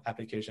meaningful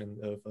application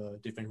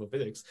of differential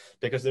physics,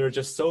 because there are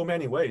just so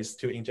many ways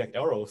to inject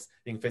errors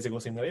in physical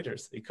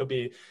simulators. It could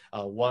be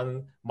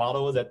one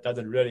model that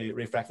doesn't really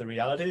reflect the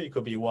reality. It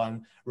could be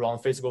one wrong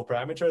physical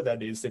parameter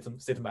that is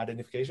system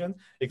identification.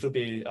 It could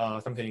be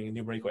something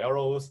numerical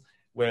errors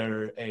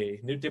where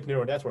a deep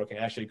neural network can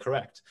actually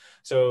correct.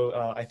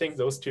 So I think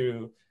those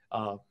 2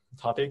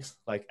 topics,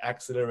 like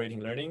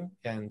accelerating learning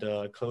and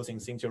closing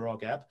sim-to-raw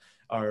gap,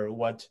 are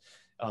what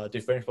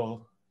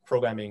differential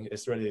programming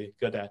is really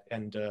good at.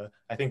 And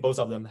I think both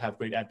of them have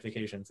great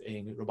applications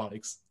in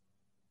robotics.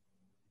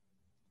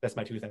 That's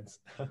my 2 cents.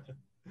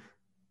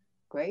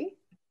 Great.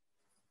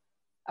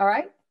 All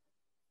right.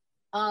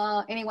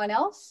 Anyone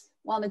else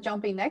want to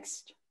jump in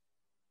next?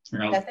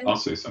 I'll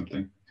say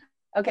something.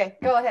 Okay,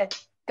 go ahead.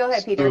 Go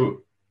ahead, Peter.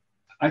 So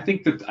I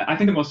think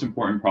the most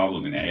important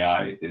problem in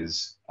AI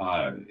is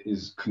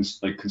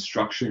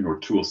construction or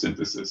tool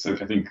synthesis.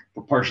 I think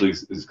partially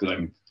is because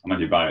I might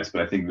be biased,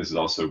 but I think this is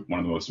also one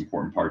of the most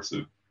important parts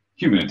of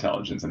human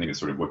intelligence. I think it's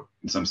sort of what,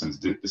 in some sense,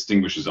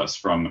 distinguishes us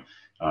from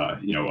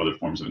other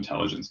forms of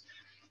intelligence.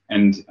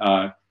 And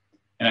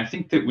I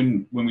think that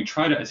when we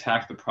try to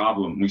attack the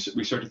problem, we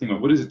start to think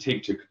about what does it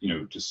take to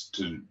just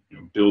to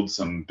build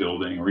some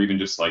building, or even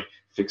just like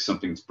fix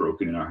something that's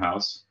broken in our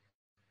house.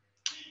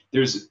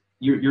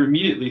 You're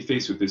immediately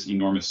faced with this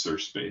enormous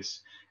search space.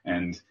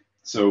 And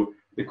so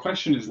the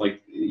question is,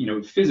 like,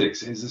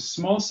 physics is a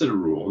small set of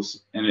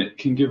rules, and it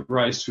can give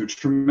rise to a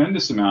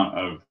tremendous amount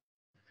of,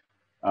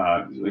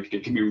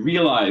 it can be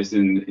realized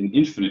in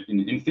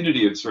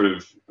infinity of sort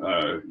of,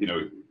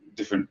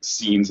 different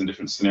scenes and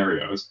different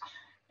scenarios.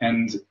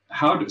 And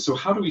how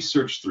do we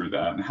search through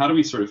that? And how do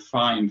we sort of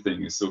find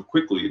things so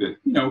quickly that,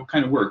 you know,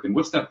 kind of work? And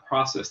what's that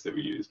process that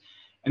we use?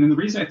 And then the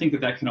reason I think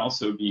that can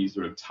also be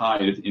sort of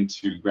tied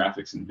into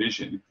graphics and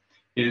vision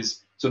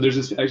is, so there's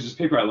this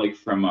paper I like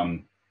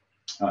from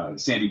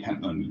Sandy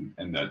Pentland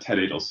and Ted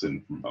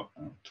Adelson from about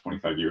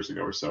 25 years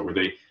ago or so, where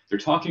they're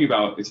talking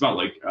about, it's about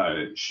like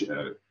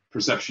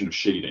perception of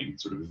shading,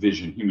 sort of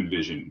vision, human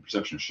vision,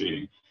 perception of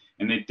shading.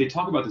 And they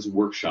talk about this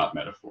workshop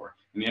metaphor.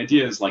 And the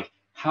idea is like,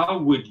 how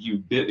would you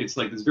build, it's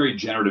like this very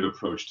generative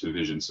approach to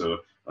vision. So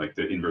like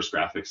the inverse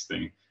graphics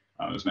thing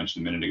was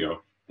mentioned a minute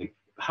ago, like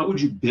how would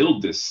you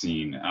build this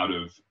scene out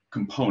of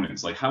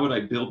components? Like how would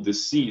I build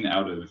this scene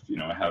out of, you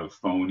know, I have a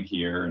phone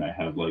here and I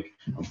have like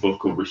a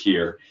book over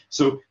here.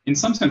 So in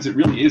some sense, it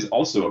really is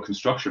also a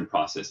construction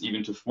process,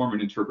 even to form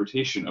an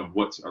interpretation of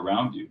what's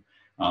around you.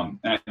 And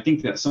I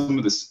think that some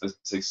of this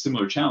like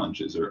similar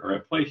challenges are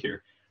at play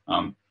here.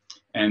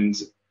 And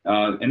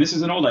this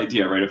is an old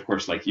idea, right? Of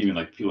course, like even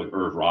like people like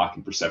Irv Rock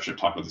and perception have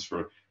talked about this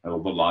for the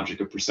logic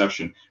of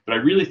perception. But I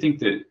really think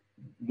that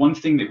one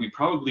thing that we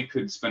probably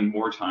could spend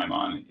more time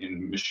on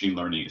in machine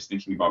learning is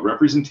thinking about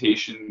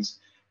representations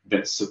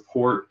that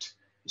support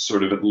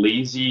sort of a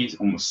lazy,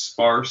 almost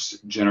sparse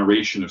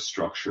generation of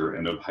structure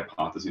and of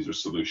hypotheses or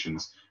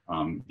solutions,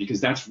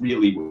 because that's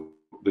really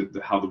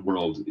how the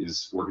world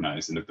is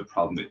organized, and the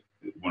problem that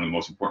one of the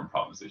most important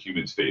problems that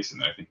humans face,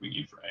 and that I think we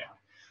need for AI.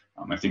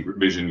 I think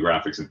vision,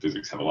 graphics, and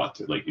physics have a lot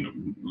to, like, you know,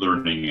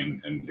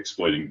 learning and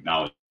exploiting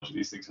knowledge of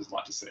these things has a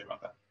lot to say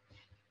about that.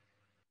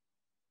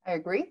 I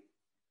agree.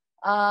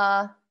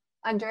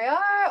 Andrea,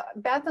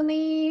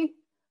 Bethany,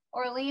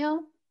 or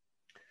Liam?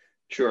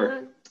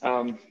 Sure.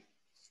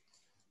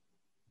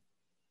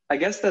 I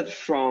guess that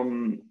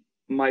from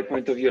my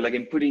point of view, like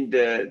in putting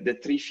the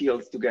three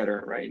fields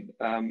together, right?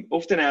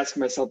 Often I ask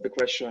myself the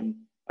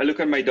question, I look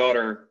at my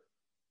daughter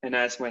and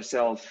ask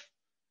myself,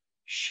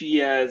 she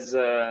has,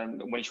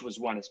 when she was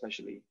one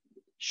especially,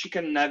 she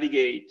can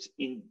navigate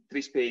in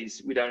 3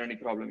 space without any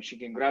problem. She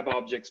can grab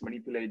objects,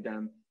 manipulate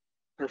them,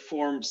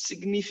 perform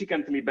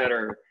significantly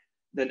better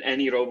than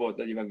any robot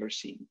that you've ever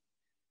seen.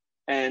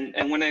 And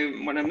when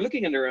I'm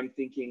looking at her, I'm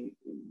thinking,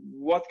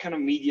 what kind of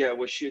media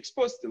was she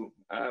exposed to?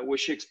 Was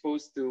she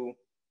exposed to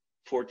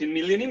 14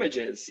 million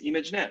images,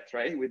 ImageNet,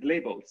 right, with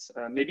labels?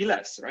 Maybe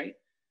less, right?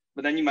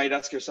 But then you might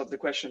ask yourself the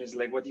question is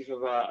like, what if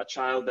you have a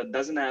child that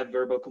doesn't have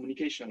verbal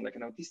communication, like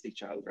an autistic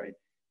child, right?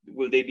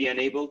 Will they be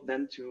enabled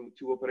then to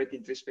operate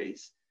in 3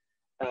 space?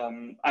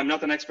 I'm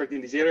not an expert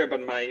in this area,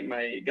 but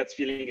my gut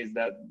feeling is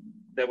that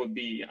that would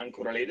be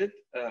uncorrelated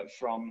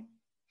from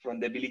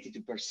the ability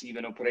to perceive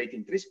and operate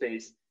in 3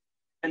 space.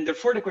 And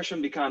therefore the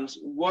question becomes,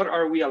 what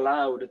are we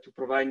allowed to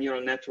provide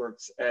neural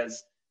networks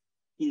as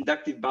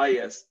inductive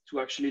bias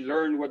to actually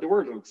learn what the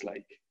world looks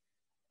like?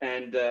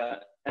 And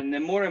the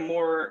more and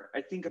more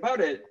I think about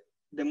it,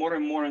 the more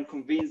and more I'm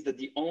convinced that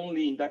the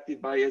only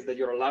inductive bias that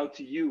you're allowed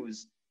to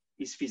use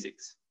is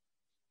physics.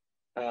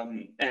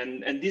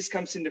 And this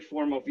comes in the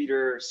form of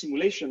either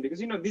simulation, because,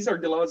 you know, these are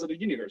the laws of the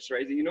universe,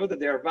 right? You know that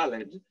they are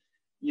valid.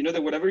 You know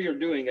that whatever you're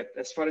doing,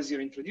 as far as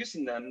you're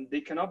introducing them,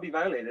 they cannot be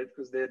violated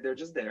because they're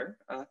just there.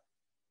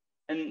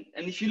 And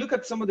if you look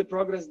at some of the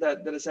progress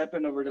that has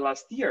happened over the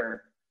last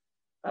year,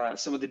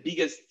 some of the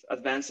biggest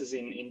advances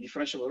in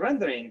differentiable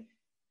rendering,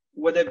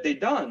 what have they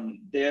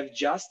done? They have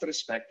just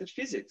respected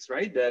physics,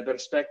 right? They have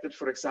respected,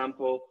 for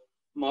example,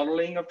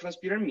 modeling of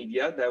transparent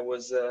media. That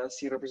was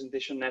scene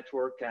representation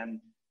network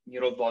and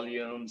neural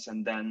volumes,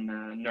 and then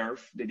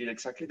NERF. They did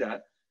exactly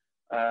that.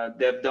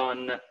 They've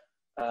done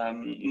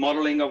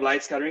modeling of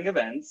light scattering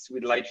events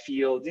with light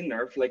fields in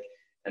NERF. Like,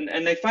 and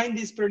I find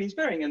this pretty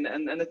inspiring.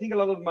 And I think a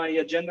lot of my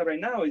agenda right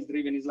now is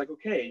like,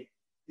 okay,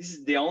 this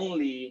is the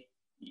only,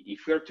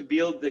 if we're to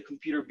build the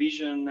computer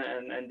vision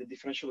and the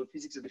differentiable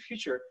physics of the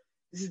future,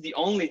 this is the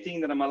only thing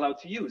that I'm allowed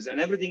to use,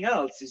 and everything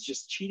else is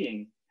just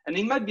cheating. And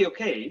it might be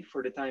okay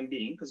for the time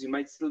being, because you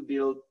might still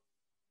build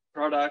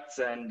products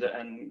and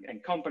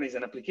companies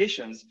and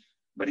applications,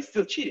 but it's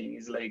still cheating.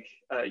 It's like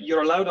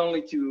you're allowed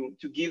only to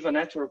give a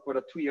network what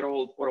a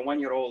 2-year-old or a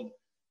 1-year-old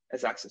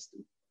has access to.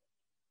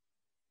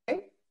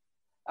 Okay.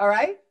 All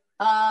right.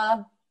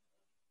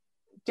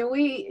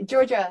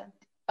 Georgia,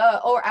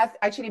 or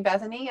actually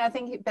Bethany? I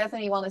think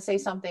Bethany want to say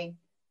something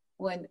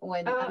when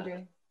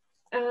Andrea.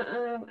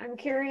 I'm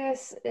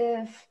curious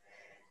if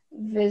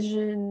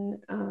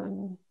vision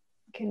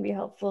can be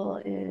helpful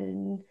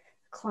in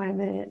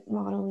climate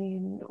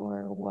modeling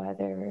or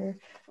weather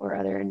or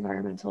other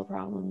environmental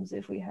problems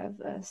if we have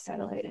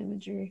satellite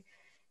imagery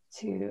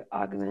to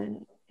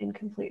augment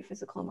incomplete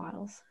physical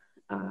models.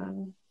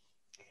 And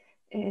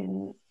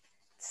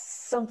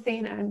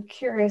something I'm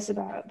curious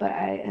about, but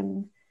I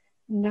am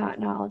not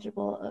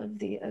knowledgeable of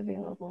the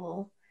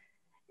available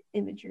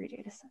imagery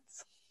data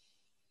sets.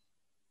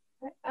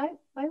 I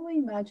would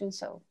imagine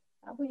so.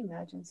 I would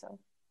imagine so.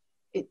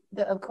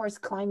 Of course,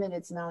 climate,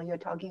 it's now you're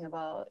talking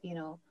about, you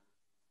know,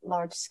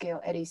 large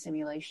scale eddy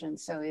simulation.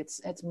 So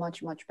it's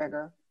much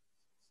bigger,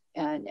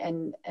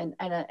 and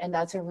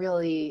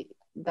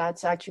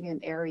that's actually an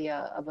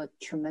area of a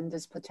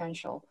tremendous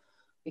potential,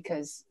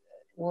 because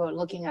we're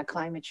looking at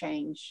climate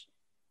change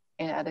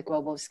at a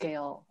global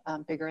scale,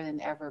 bigger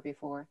than ever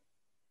before.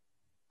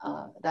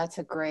 That's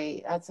a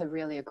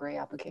really a great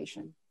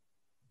application.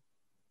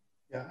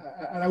 Yeah,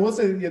 and I will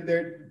say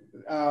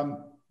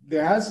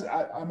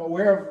I'm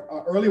aware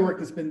of early work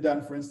that's been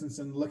done, for instance,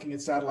 in looking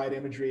at satellite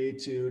imagery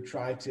to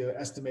try to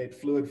estimate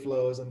fluid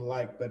flows and the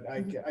like. But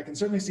I can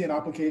certainly see an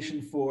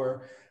application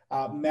for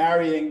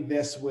marrying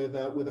this with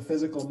a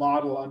physical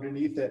model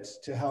underneath it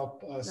to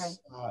help us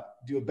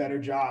do a better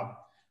job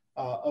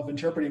of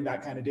interpreting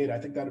that kind of data. I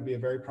think that would be a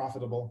very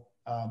profitable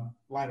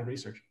line of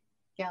research.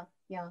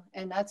 Yeah,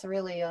 and that's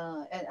really,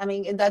 I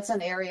mean, that's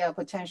an area of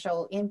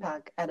potential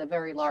impact at a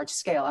very large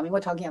scale. I mean,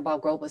 we're talking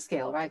about global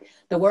scale, right?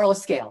 The world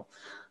scale,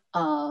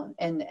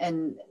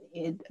 and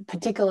it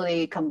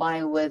particularly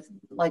combined with,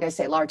 like I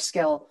say, large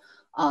scale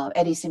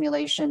eddy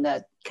simulation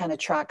that kind of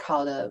track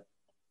how the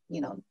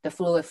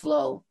fluid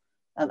flow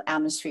of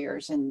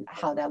atmospheres and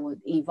how that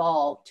would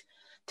evolve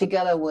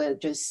together with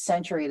just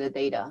century of the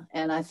data.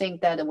 And I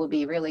think that it would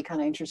be really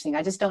kind of interesting.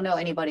 I just don't know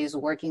anybody who's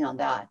working on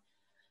that,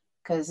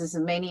 because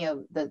many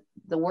of the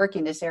work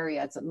in this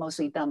area, it's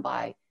mostly done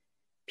by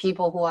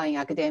people who are in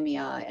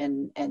academia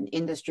and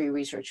industry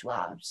research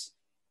labs.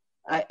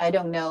 I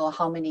don't know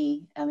how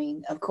many, I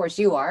mean, of course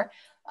you are,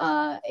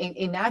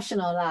 in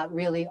national lab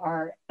really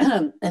are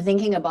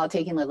thinking about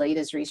taking the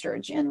latest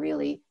research and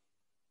really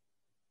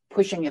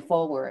pushing it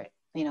forward,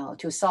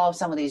 to solve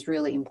some of these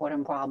really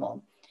important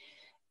problems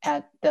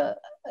at the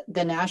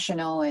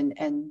national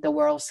and the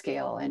world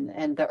scale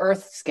and the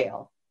earth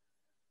scale.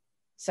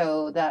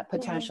 So that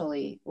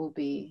potentially will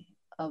be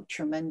of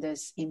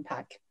tremendous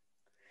impact.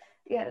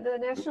 Yeah, the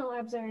national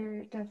labs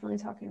are definitely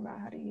talking about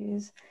how to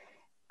use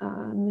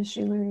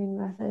machine learning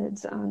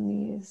methods on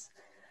these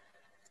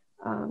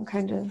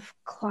kind of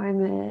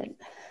climate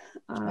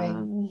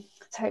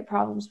type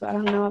problems, but I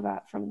don't know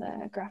about from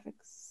the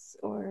graphics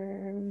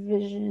or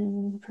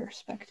vision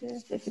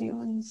perspective, if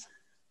anyone's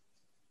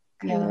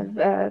kind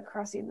of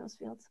crossing those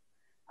fields.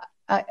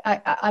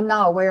 I'm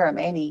not aware of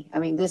any. I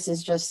mean, this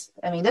is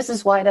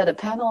why the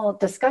panel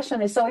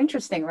discussion is so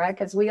interesting, right?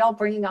 Because we all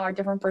bring our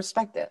different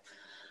perspective.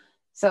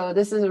 So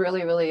this is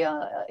really, really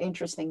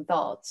interesting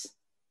thoughts.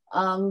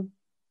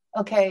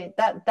 Okay,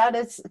 that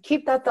is,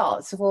 keep that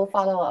thoughts. We'll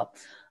follow up.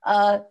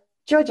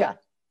 Georgia,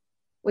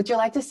 would you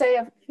like to say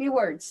a few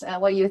words?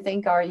 What you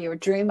think are your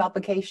dream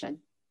application?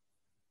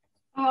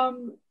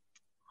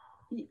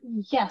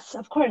 Yes,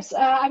 of course.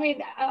 I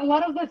mean, a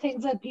lot of the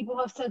things that people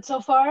have said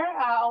so far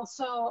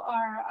also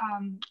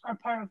are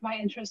part of my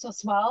interest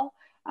as well.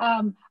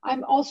 I'm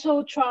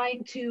also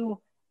trying to,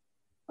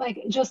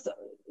 like, just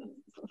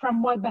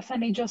from what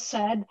Bethany just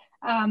said,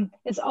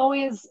 it's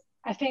always,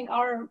 I think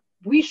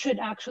we should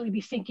actually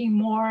be thinking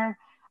more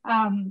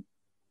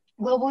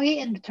globally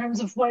in terms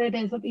of what it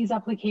is of these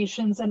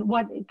applications and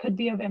what it could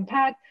be of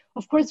impact.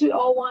 Of course, we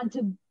all want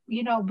to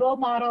build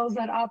models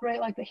that operate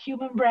like the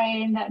human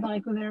brain, that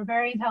like they're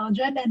very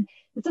intelligent. And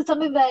this is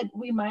something that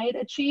we might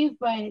achieve,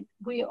 but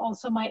we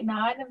also might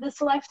not in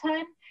this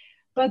lifetime.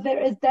 But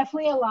there is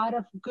definitely a lot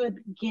of good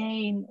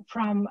gain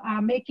from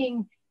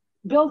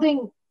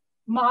building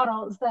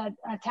models that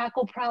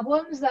tackle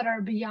problems that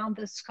are beyond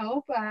the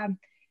scope,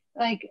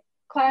 like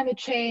climate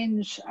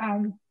change,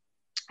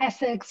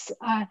 ethics,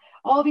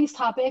 all these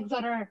topics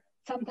that are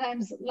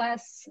sometimes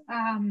less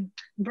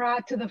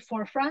brought to the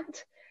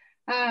forefront.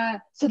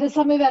 So that's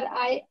something that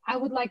I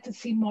would like to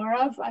see more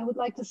of. I would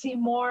like to see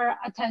more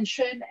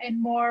attention and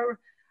more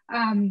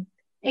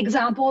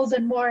examples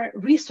and more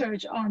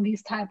research on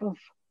these type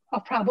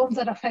of problems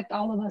that affect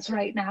all of us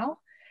right now.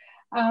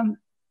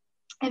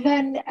 And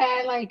then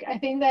I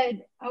think that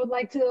I would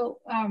like to,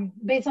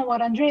 based on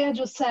what Andrea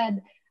just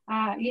said,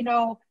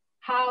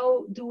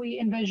 how do we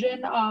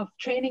envision of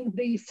training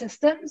these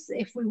systems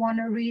if we want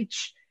to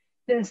reach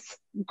this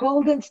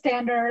golden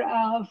standard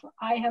of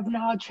I have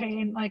now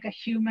trained like a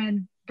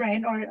human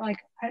brain or like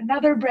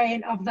another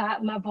brain of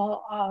that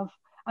level of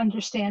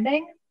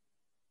understanding.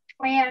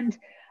 And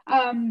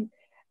I'm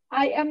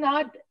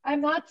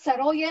not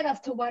settled yet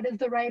as to what is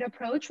the right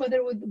approach,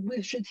 whether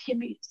we should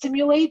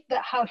simulate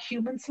how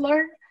humans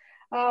learn,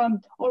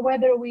 or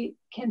whether we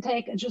can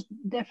take a just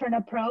different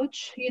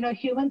approach.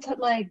 Humans had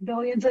like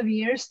billions of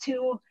years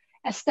to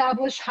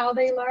establish how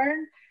they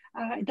learn.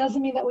 It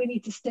doesn't mean that we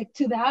need to stick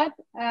to that.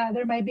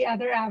 There might be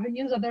other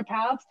avenues, other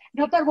paths.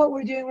 Not that what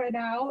we're doing right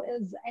now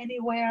is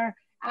anywhere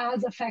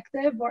as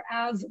effective or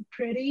as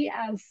pretty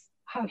as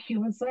how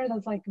humans learn.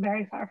 That's like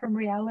very far from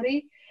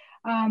reality.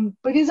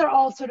 But these are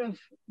all sort of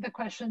the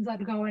questions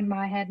that go in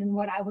my head and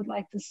what I would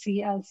like to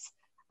see us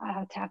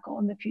tackle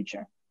in the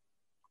future.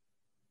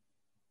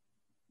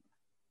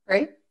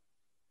 Great.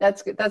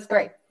 That's good. That's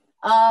great.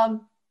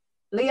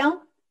 Leon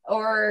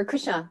or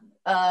Krishna?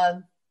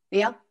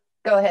 Leon,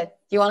 go ahead.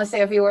 Do you want to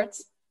say a few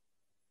words?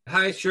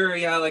 Hi, sure.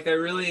 Yeah, like I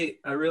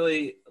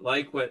really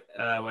like what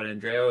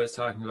Andrea was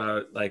talking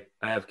about. Like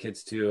I have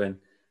kids too, and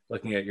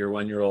looking at your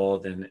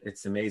 1-year-old, and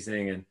it's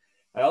amazing. And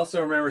I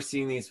also remember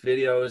seeing these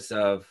videos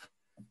of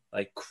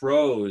like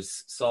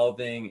crows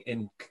solving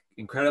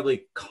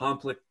incredibly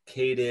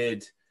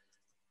complicated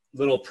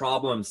little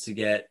problems to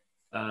get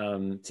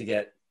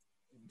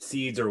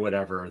seeds or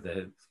whatever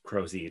the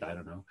crows eat. I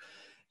don't know.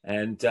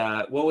 And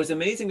what was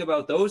amazing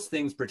about those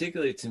things,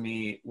 particularly to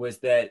me, was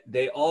that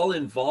they all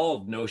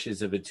involved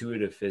notions of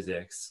intuitive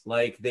physics.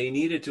 Like they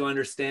needed to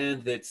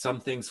understand that some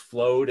things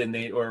float and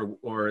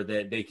or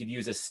that they could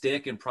use a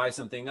stick and pry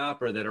something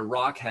up, or that a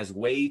rock has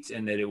weight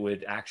and that it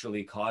would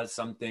actually cause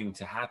something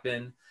to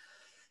happen.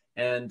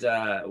 And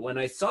when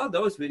I saw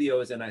those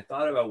videos and I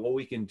thought about what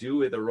we can do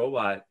with a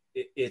robot,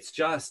 it's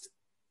just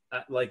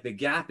like the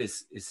gap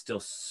is still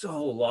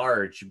so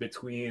large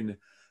between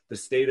the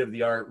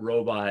state-of-the-art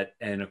robot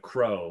and a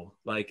crow.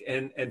 Like,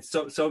 and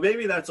so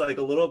maybe that's like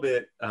a little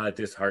bit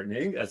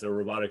disheartening as a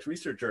robotics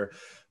researcher,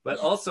 but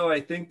also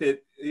I think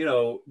that, you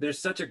know, there's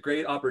such a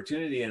great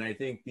opportunity. And I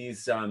think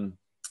these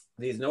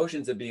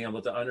notions of being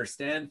able to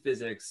understand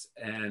physics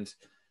and,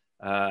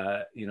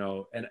 you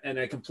know, and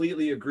I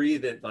completely agree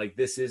that like,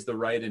 this is the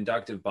right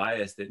inductive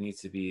bias that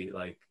needs to be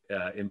like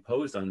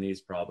imposed on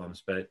these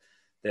problems, but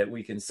that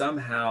we can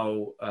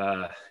somehow,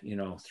 you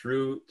know,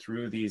 through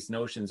these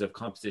notions of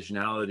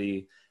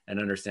compositionality and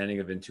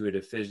understanding of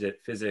intuitive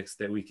physics,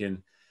 that we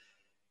can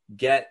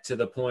get to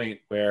the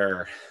point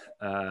where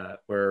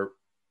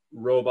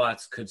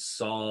robots could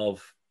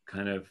solve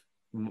kind of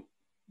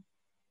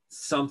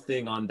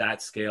something on that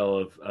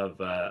scale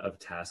of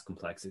task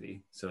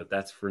complexity. So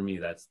that's, for me,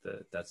 that's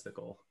the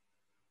goal.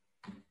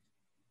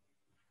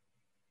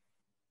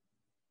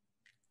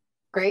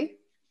 Great.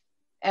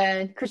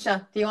 And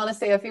Krishna, do you want to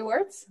say a few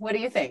words? What do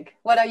you think?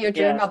 What are your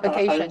dream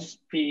applications?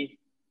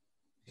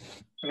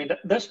 I mean,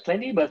 there's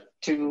plenty, but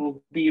to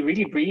be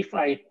really brief,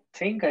 I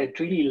think I'd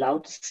really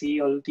love to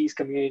see all these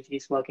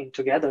communities working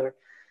together.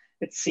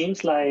 It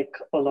seems like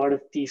a lot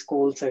of these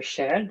goals are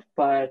shared,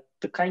 but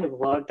the kind of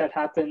work that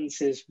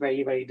happens is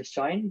very, very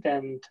disjoint.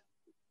 And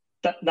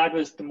that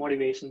was the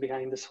motivation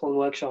behind this whole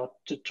workshop,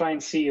 to try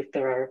and see if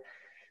there are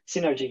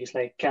synergies,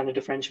 like can the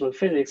differentiable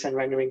physics and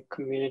rendering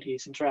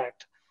communities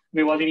interact?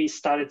 We've already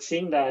started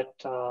seeing that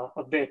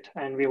a bit,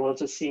 and we've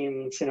also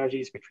seen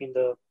synergies between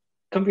the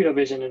computer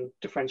vision and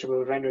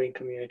differentiable rendering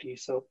community.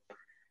 So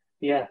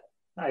yeah,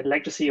 I'd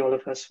like to see all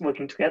of us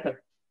working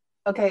together.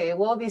 Okay,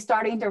 we'll be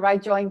starting to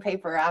write joint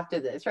paper after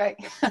this, right?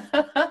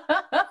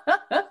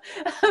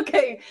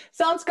 Okay,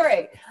 sounds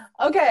great.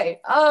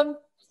 Okay,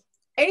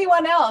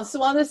 anyone else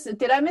want to,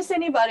 did I miss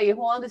anybody who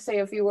want to say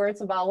a few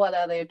words about what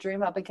are their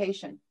dream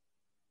application?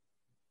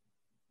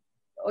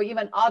 Or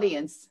even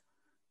audience?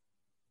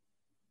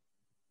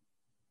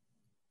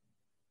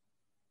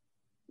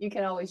 You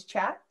can always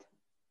chat.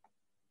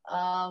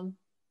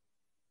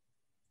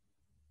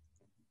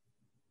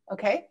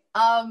 Okay.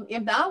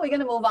 If not, we're going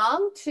to move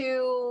on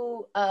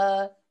to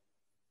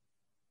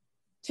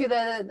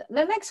the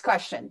next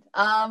question,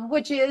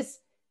 which is,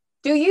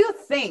 do you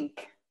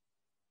think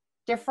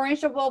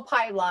differentiable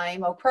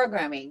pipeline or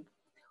programming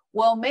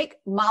will make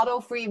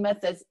model-free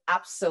methods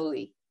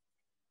obsolete?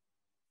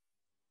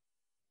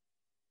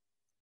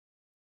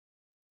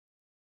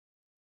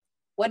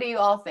 What do you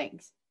all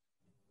think?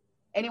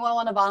 Anyone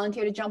want to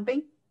volunteer to jump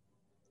in?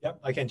 Yep,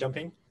 I can jump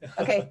in.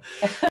 Okay.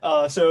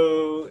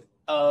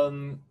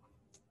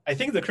 I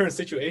think the current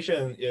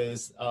situation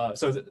is, I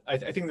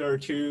think there are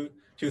two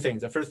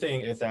things. The first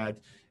thing is that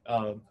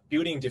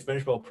building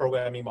differentiable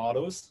programming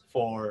models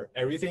for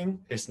everything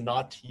is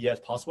not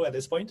yet possible at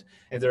this point.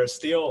 And there are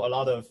still a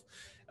lot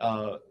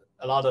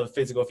of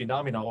physical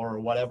phenomena or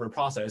whatever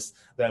process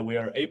that we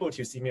are able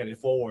to simulate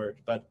forward,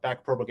 but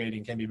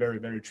backpropagating can be very,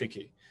 very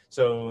tricky.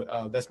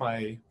 So that's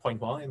my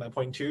point one. And my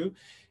point two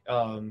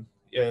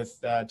is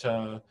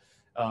that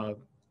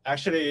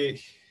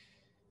actually,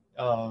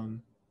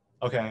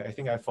 okay, I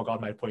think I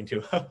forgot my point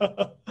two.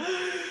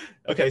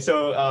 Okay,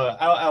 so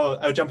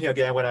I'll jump in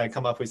again when I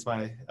come up with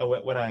my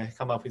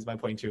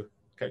point two.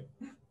 Okay.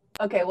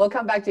 Okay, we'll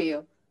come back to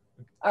you.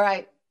 All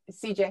right,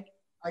 CJ.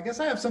 I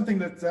guess I have something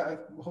that's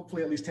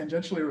hopefully at least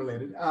tangentially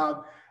related.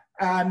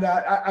 And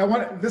I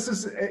want, this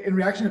is in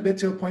reaction a bit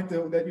to a point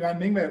that Yuan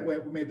Ming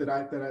made that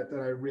I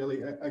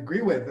really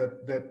agree with,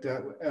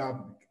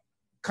 that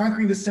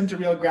conquering the sim to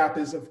real gap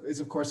is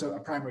of course a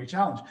primary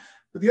challenge.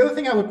 But the other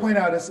thing I would point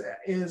out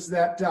is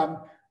that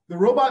the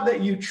robot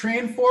that you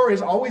train for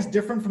is always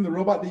different from the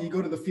robot that you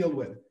go to the field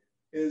with.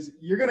 Is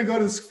you're going to go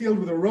to this field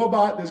with a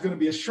robot, there's going to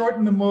be a short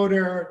in the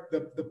motor,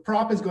 the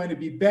prop is going to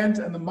be bent,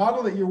 and the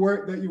model that you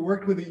worked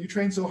with, that you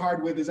trained so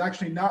hard with, is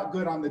actually not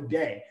good on the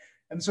day.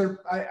 And so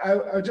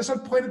I just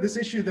want to point at this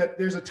issue that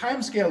there's a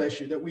time scale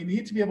issue, that we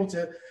need to be able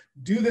to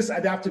do this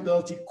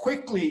adaptability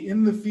quickly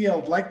in the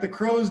field, like the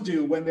crows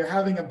do when they're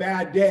having a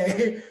bad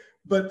day,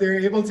 but they're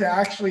able to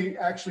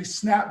actually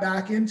snap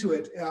back into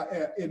it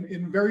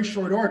in very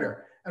short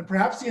order. And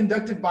perhaps the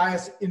inductive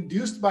bias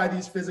induced by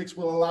these physics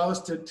will allow us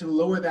to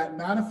lower that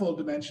manifold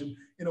dimension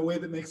in a way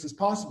that makes this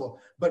possible.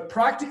 But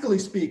practically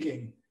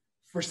speaking,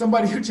 for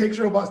somebody who takes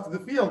robots to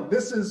the field,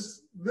 this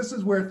is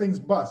where things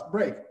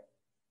break.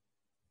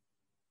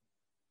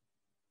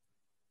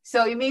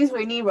 So it means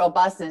we need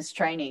robustness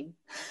training.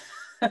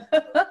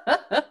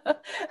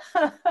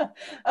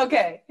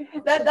 Okay,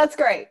 that's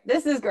great.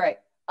 This is great.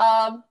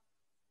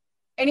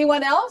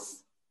 Anyone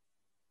else?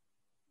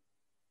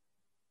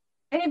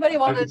 Anybody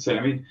want I could say,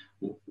 I mean,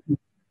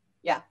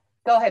 yeah,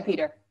 go ahead,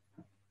 Peter.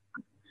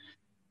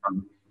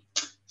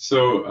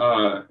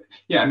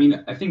 Yeah, I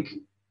mean, I think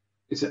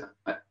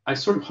I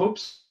sort of hope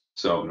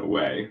so in a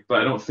way,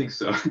 but I don't think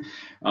so.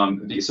 I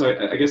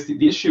guess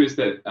the issue is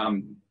that,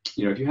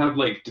 if you have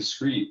like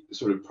discrete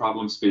sort of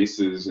problem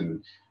spaces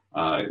and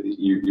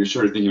you're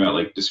sort of thinking about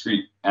like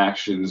discrete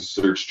actions,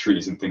 search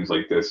trees and things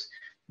like this,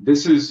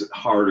 this is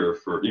harder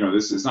for,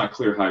 this is not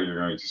clear how you're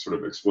going to sort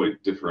of exploit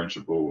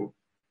differentiable,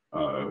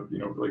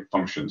 like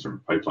functions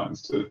or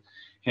pipelines to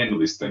handle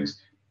these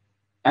things.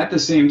 At the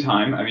same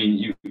time, I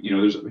mean,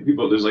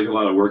 there's like a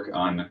lot of work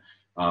on,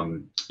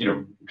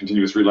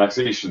 continuous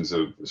relaxations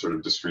of sort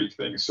of discrete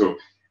things. So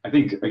I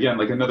think, again,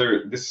 like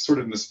this is sort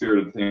of in the spirit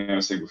of the thing I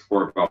was saying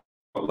before about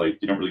like,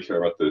 you don't really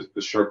care about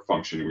the sharp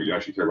function, what you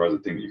actually care about is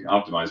the thing that you can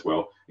optimize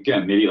well.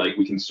 Again, maybe like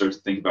we can start to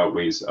think about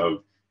ways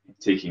of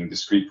taking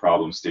discrete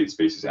problem state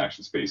spaces,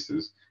 action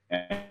spaces,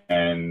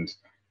 and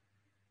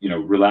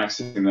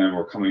relaxing them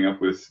or coming up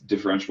with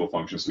differentiable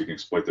functions so we can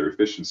exploit their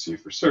efficiency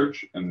for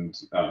search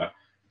and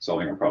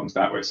solving our problems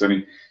that way. So I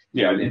mean,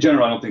 yeah, in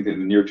general, I don't think that in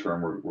the near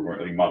term,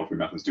 model-free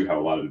methods do have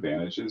a lot of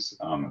advantages,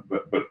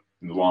 but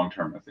in the long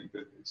term, I think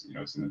that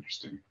it's an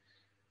interesting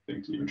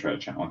thing to even try to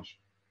challenge.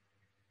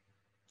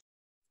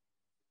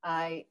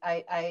 I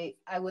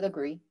would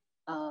agree,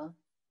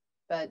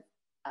 but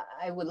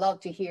I would love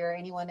to hear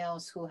anyone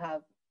else who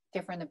have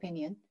different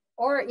opinion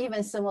or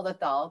even similar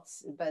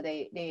thoughts, but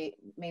they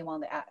may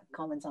want to add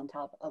comments on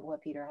top of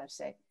what Peter has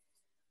said.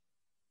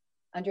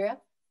 Andrea?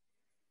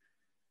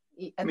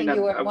 I think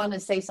you want to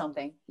say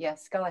something.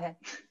 Yes, go ahead.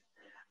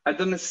 I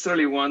don't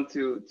necessarily want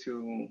to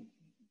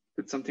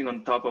put something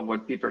on top of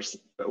what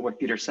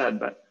Peter said,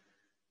 but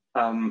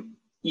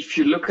if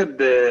you look at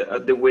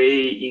the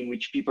way in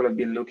which people have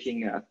been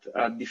looking at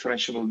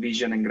differentiable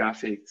vision and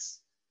graphics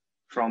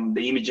from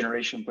the image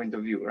generation point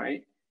of view,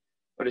 right?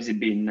 What has it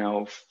been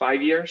now?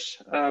 5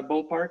 years,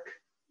 ballpark,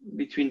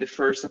 between the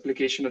first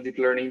application of deep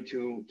learning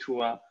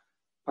to a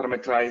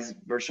parameterized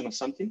version of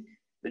something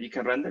that you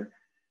can render.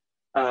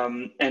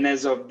 And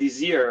as of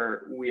this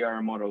year, we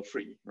are model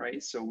free,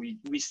 right? So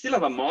we still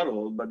have a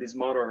model, but this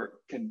model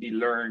can be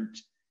learned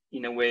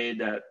in a way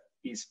that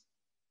is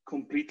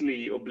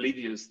completely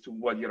oblivious to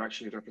what you're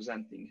actually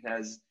representing. It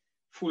has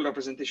full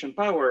representation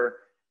power,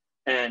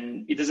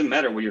 and it doesn't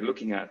matter what you're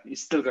looking at.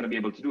 It's still going to be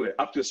able to do it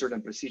up to a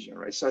certain precision,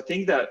 right? So I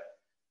think that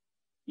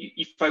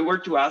if I were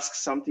to ask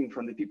something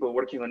from the people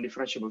working on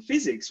differentiable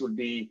physics would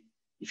be,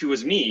 if it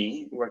was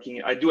me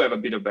working, I do have a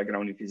bit of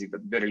background in physics,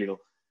 but very little.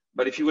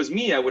 But if it was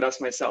me, I would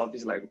ask myself,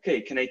 is like, okay,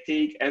 can I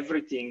take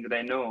everything that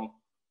I know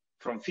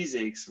from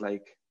physics,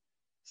 like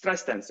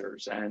stress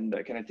tensors, and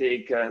can I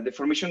take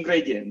deformation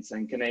gradients,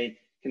 and can I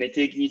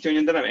take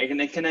Newtonian dynamics,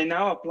 and can I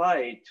now apply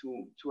it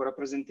to a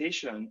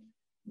representation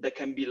that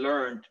can be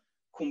learned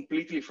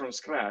completely from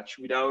scratch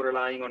without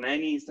relying on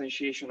any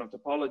instantiation of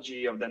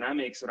topology, of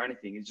dynamics, or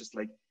anything. It's just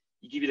like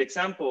you give it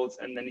examples,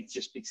 and then it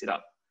just picks it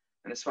up.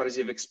 And as far as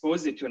you've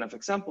exposed it to enough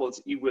examples,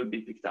 it will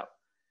be picked up.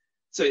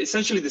 So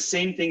essentially the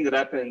same thing that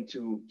happened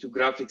to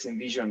graphics and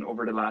vision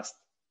over the last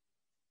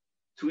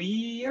 2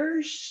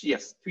 years.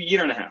 Yes, 2.5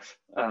 years,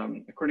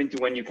 according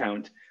to when you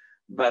count.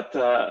 But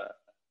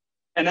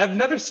and I've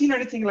never seen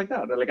anything like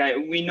that. Like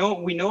we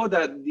know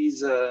that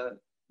these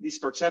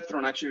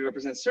perceptron actually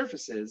represent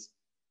surfaces,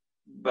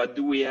 but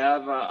do we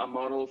have a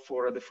model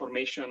for the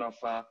formation of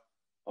a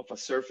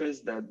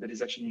surface that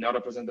is actually not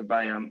represented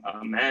by a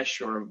mesh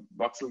or a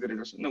voxel grid?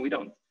 No, we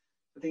don't.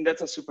 I think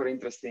that's a super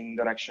interesting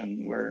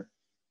direction where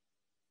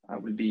I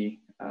would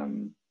be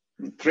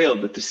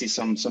thrilled to see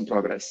some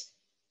progress.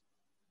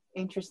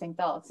 Interesting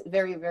thoughts.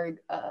 Very, very.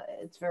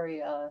 It's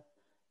very.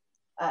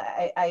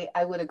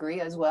 I would agree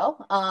as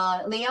well.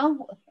 Leon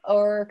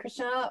or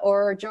Krishna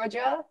or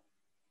Georgia,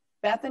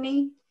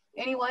 Bethany,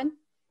 anyone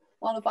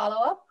want to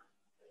follow up?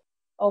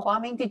 Oh,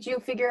 Huaming, did you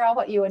figure out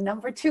what your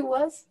number 2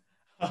 was?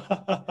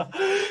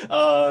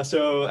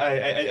 So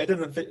I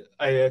didn't.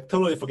 I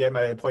totally forget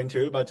my point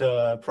 2, but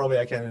probably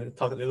I can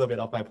talk a little bit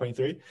of my point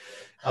 3.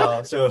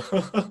 So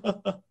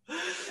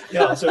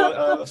yeah.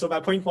 So my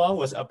point 1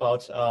 was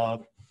about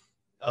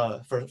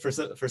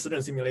for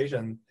certain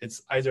simulation,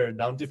 it's either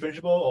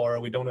non-differentiable or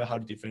we don't know how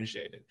to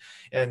differentiate it.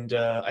 And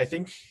I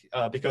think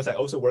because I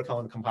also work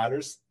on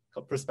compilers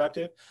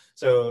perspective,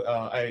 so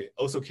I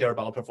also care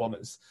about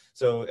performance.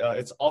 So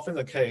it's often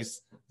the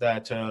case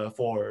that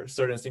for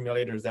certain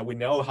simulators that we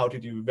know how to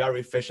do very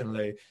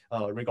efficiently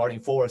regarding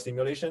forward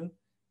simulation,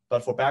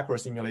 but for backward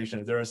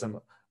simulation, there is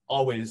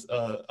always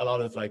a lot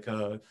of like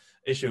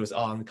issues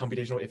on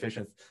computational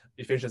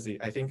efficiency.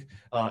 I think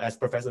as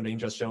Professor Lin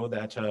just showed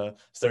that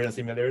certain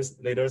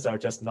simulators are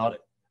just not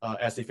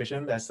as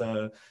efficient as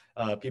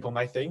people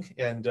might think,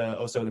 and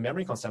also the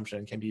memory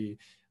consumption can be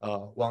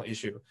one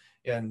issue.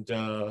 And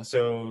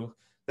so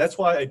that's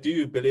why I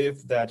do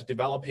believe that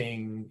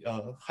developing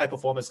high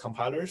performance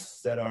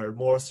compilers that are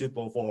more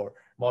suitable for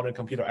modern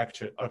computer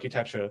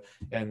architecture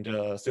and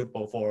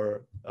suitable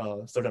for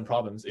certain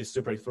problems is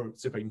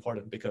super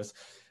important, because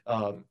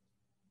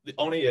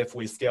only if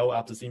we scale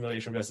up the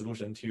simulation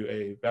resolution to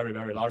a very,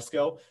 very large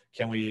scale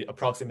can we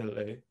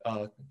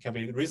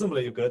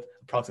reasonably good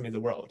approximate the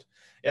world.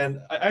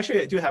 And I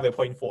do have a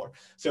 0.4.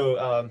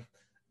 So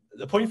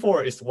the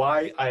 0.4 is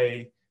why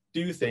I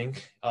do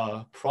think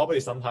probably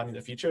sometime in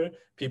the future,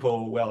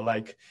 people will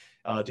like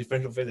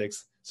differential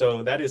physics.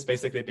 So that is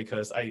basically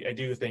because I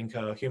do think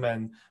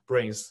human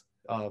brains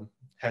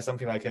has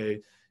something like a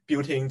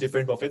built-in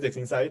differential physics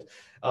inside.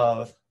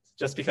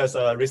 Just because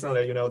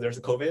recently, there's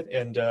a COVID,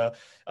 and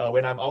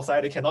when I'm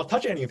outside, I cannot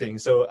touch anything.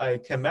 So I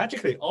can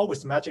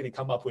always magically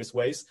come up with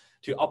ways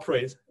to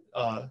operate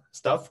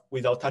stuff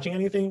without touching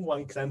anything. One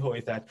example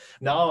is that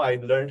now I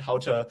learned how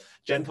to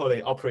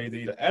gently operate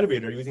the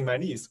elevator using my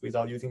knees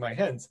without using my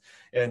hands.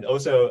 And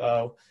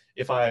also,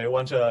 if I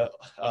want to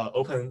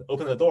open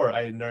the door,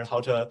 I learn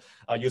how to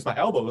use my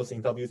elbows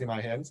instead of using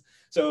my hands.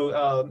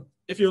 So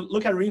if you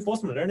look at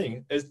reinforcement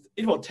learning,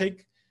 it will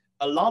take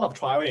a lot of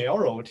trial and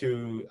error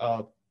to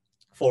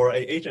for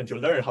an agent to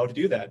learn how to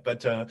do that.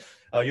 But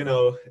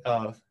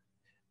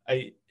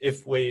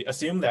if we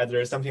assume that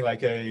there's something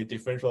like a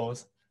differential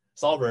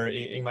solver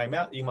in my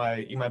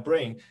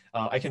brain,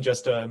 I can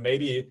just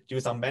maybe do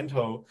some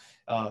mental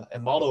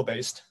and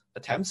model-based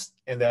attempts,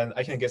 and then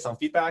I can get some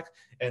feedback,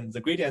 and the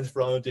gradients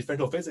from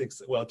differential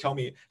physics will tell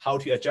me how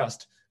to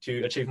adjust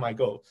to achieve my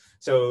goal.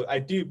 So I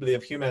do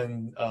believe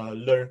human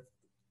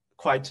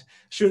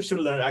should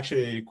learn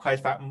actually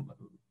quite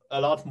a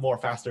lot more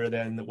faster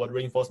than what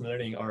reinforcement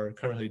learning are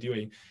currently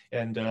doing.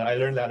 And I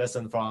learned that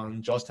lesson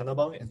from George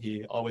Tenenbaum, and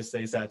he always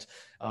says that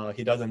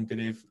he doesn't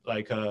believe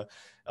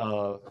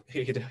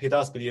he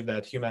does believe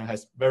that human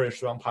has very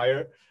strong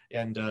power,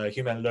 and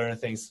human learn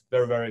things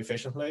very, very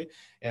efficiently,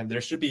 and there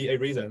should be a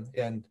reason.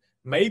 And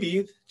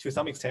maybe to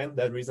some extent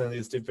that reason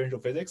is differential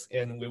physics,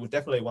 and we would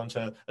definitely want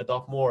to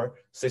adopt more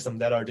systems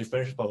that are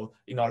differentiable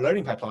in our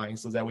learning pipeline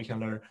so that we can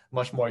learn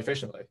much more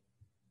efficiently.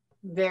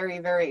 Very,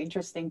 very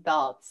interesting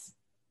thoughts.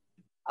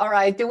 All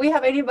right, do we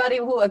have anybody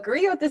who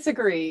agree or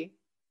disagree?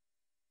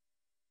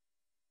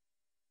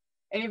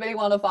 Anybody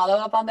want to follow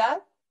up on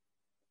that?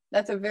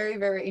 That's a very,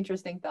 very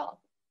interesting thought.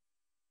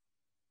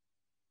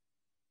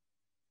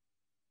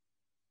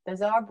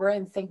 Does our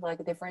brain think like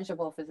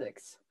differentiable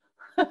physics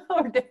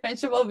or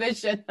differentiable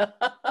vision?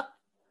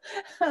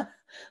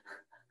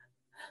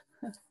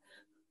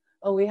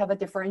 Oh, we have a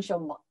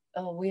differentiable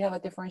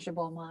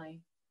mind.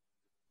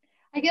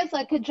 I guess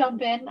I could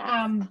jump in.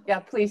 Yeah,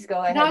 please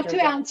go ahead. Not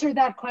to answer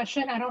that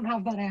question, I don't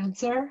have that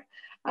answer,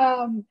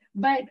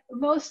 but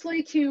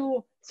mostly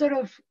to sort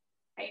of,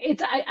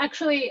 it's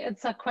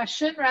a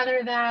question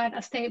rather than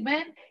a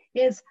statement,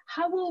 is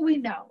how will we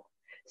know?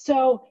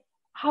 So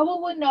how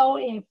will we know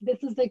if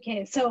this is the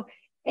case? So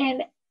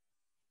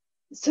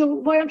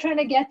what I'm trying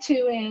to get to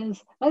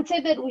is, let's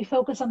say that we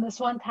focus on this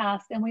one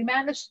task and we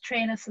manage to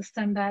train a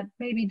system that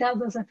maybe does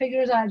this and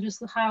figures out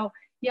just how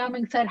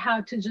Yaming said,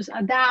 how to just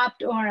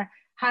adapt or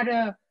how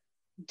to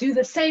do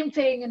the same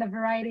thing in a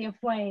variety of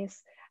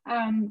ways.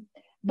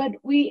 But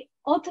we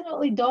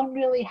ultimately don't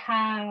really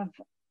have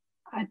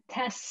a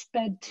test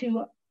bed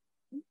to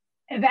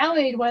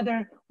evaluate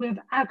whether we've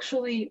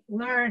actually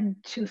learned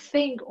to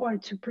think or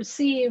to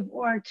perceive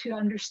or to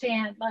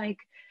understand like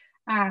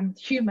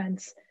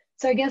humans.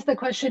 So I guess the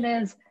question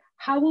is,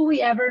 how will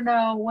we ever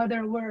know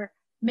whether we're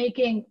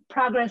making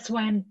progress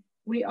when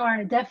we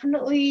are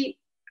definitely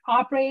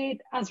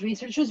operate as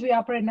researchers, we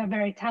operate in a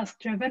very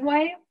task-driven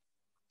way.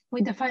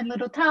 We define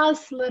little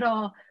tasks,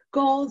 little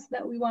goals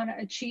that we want to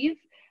achieve.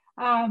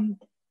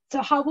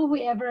 So how will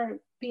we ever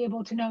be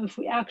able to know if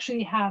we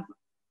actually have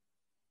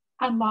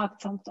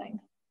unlocked something?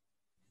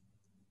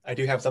 I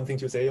do have something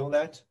to say on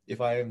that,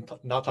 if I am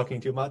not talking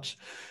too much.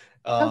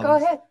 Go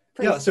ahead,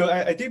 please. Yeah, so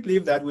I do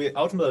believe that we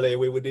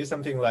would do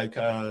something like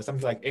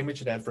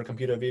ImageNet for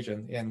computer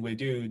vision, and we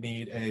do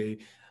need a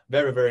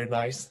very, very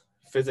nice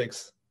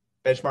physics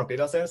benchmark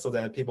data set so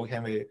that people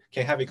can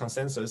have a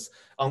consensus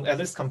on at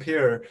least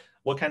compare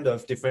what kind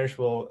of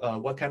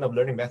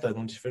learning method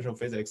on differential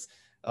physics,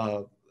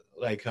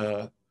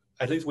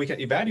 at least we can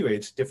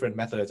evaluate different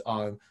methods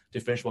on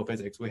differentiable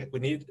physics. We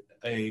need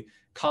a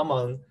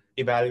common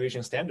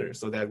evaluation standard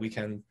so that we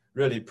can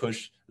really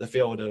push the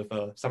field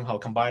of somehow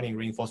combining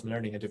reinforcement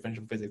learning and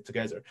differential physics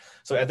together.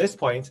 So at this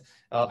point,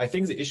 I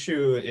think the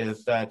issue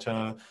is that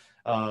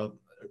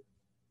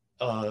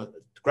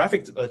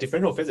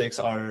differential physics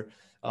are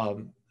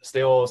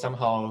still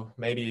somehow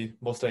maybe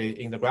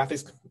mostly in the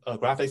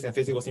graphics and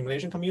physical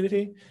simulation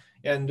community.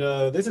 And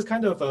this is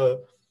kind of a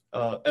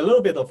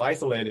little bit of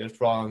isolated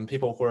from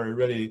people who are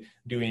really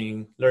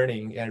doing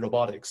learning and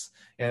robotics.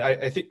 And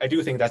I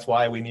do think that's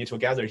why we need to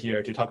gather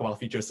here to talk about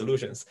future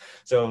solutions.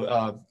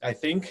 So I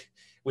think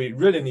we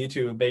really need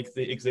to make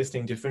the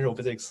existing differential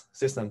physics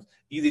system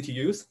easy to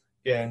use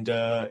and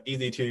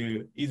easy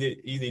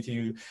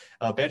to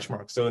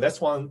benchmark. So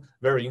that's one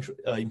very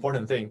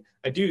important thing.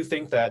 I do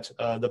think that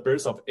the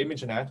birth of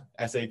ImageNet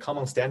as a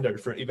common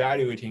standard for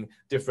evaluating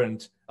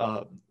different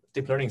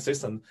deep learning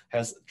system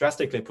has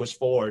drastically pushed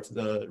forward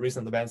the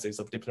recent advances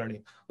of deep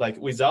learning. Like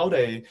without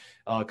a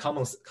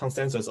common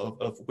consensus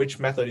of which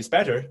method is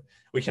better,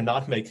 we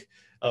cannot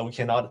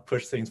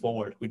push things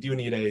forward. We do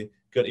need a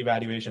good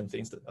evaluation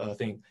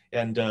thing.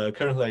 And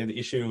currently the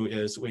issue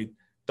is we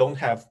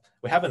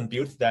haven't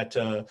built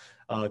that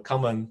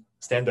common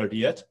standard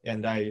yet.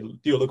 And I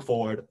do look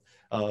forward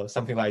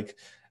something like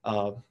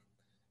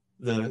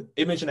the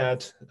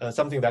ImageNet,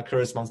 something that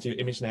corresponds to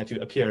ImageNet to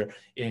appear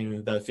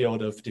in the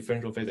field of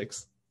differential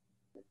physics.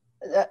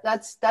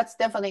 That's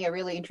definitely a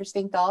really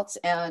interesting thought.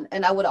 And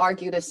I would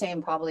argue the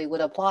same probably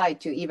would apply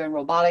to even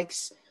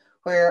robotics,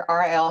 where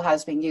RL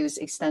has been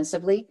used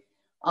extensively.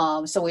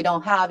 So we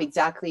don't have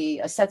exactly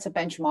a set of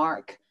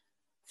benchmark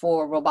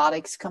for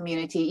robotics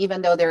community,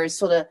 even though there is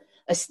sort of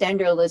a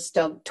standard list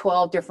of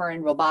 12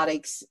 different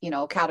robotics,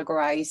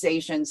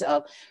 categorizations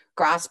of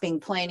grasping,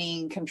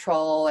 planning,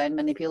 control, and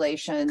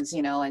manipulations,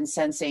 and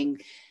sensing,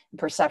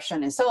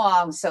 perception, and so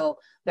on. So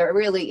there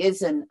really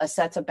isn't a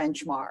set of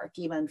benchmark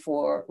even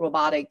for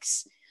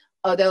robotics,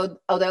 although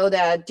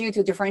that due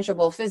to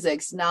differentiable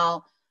physics,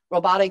 now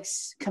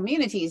robotics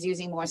community is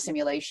using more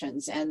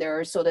simulations, and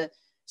they're sort of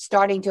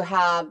starting to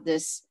have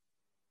this,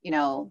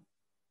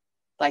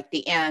 like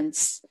the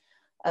ants,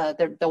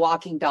 the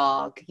walking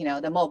dog,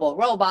 the mobile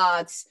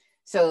robots.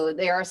 So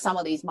there are some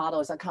of these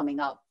models are coming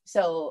up.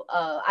 So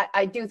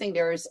I do think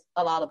there's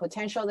a lot of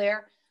potential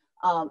there.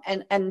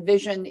 And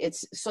vision,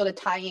 it's sort of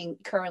tying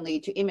currently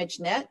to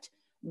ImageNet,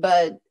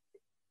 but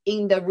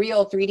in the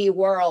real 3D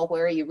world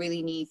where you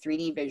really need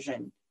 3D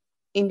vision,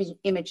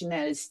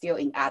 ImageNet is still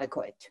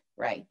inadequate,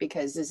 right?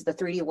 Because the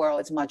 3D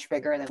world is much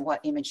bigger than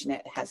what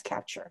ImageNet has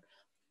captured.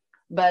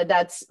 But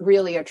that's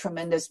really a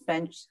tremendous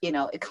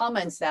it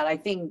comments that I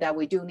think that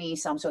we do need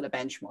some sort of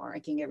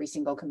benchmark in every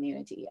single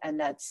community. And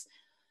that's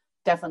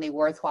definitely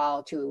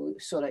worthwhile to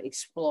sort of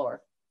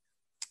explore.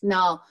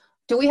 Now,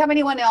 do we have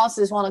anyone else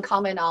that want to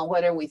comment on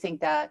whether we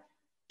think that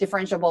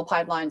differentiable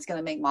pipeline is going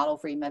to make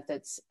model-free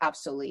methods?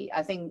 Absolutely.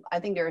 I think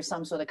there is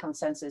some sort of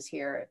consensus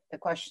here. The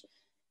question,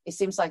 it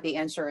seems like the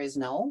answer is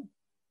no,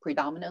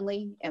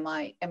 predominantly. Am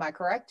I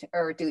correct?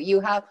 Or do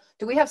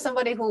we have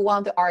somebody who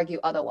want to argue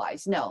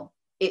otherwise? No.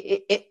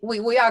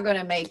 We are going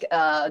to make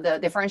the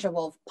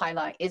differentiable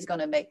pipeline is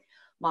going to make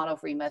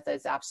model-free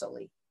methods,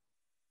 absolutely.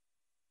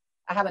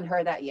 I haven't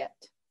heard that yet.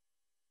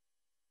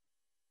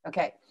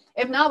 Okay,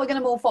 if not, we're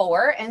going to move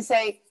forward and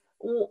say,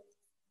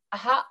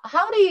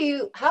 how do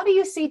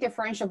you see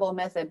differentiable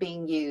method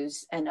being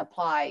used and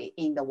applied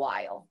in the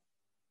wild?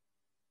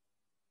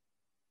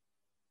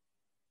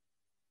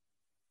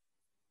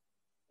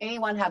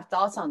 Anyone have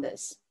thoughts on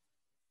this?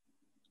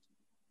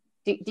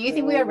 Do you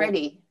think we are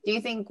ready? Do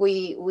you think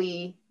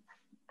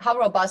how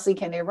robustly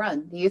can they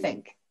run, do you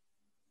think?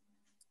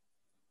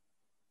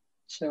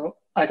 So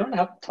I don't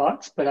have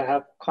thoughts, but I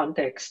have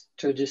context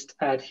to just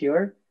add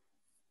here.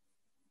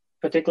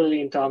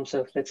 Particularly in terms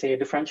of, let's say,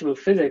 differentiable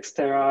physics,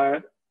 there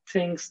are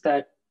things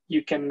that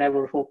you can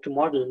never hope to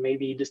model,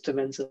 maybe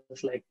disturbances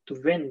like the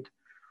wind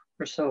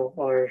or so,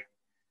 or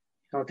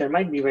there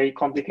might be very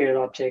complicated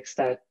objects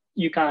that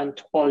you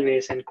can't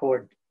always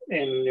encode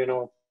in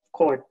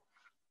code.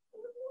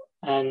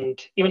 And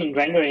even in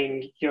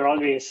rendering, you're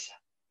always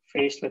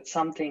faced with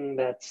something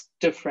that's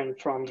different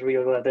from the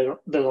real world.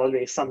 There's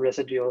always some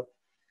residual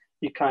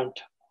you can't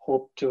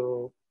hope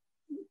to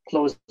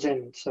close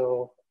in.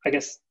 So I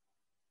guess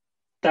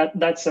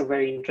that's a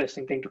very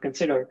interesting thing to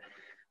consider.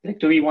 Like,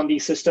 do we want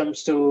these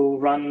systems to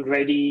run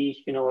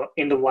ready,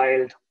 in the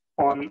wild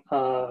on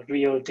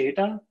real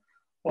data,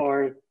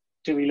 or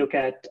do we look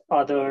at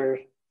other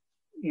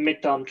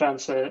midterm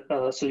transfer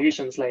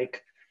solutions,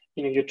 like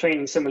you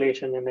train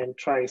simulation and then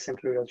try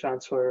simple real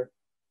transfer?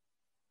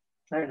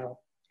 I don't know.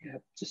 Yeah,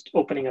 just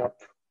opening up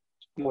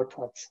more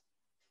thoughts.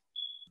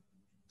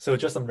 So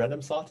just some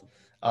random thought.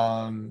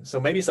 So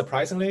maybe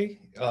surprisingly,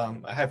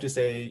 I have to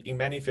say, in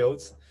many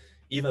fields,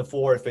 even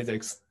for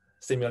physics,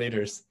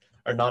 simulators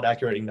are not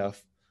accurate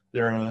enough.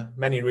 There are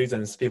many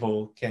reasons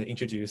people can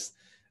introduce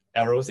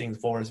errors in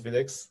forest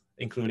physics,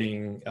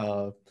 including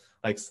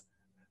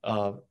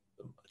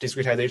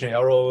discretization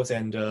errors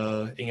and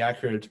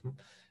inaccurate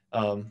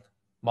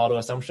model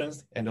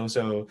assumptions, and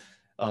also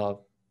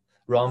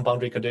wrong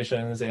boundary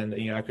conditions and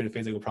inaccurate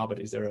physical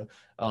properties. There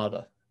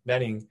are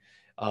many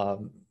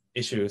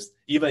issues,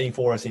 even in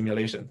forest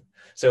simulation.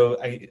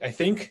 So I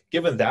think,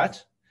 given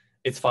that,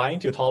 it's fine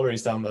to tolerate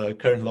some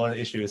current learning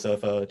issues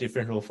of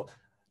differential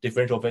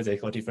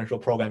physics or differential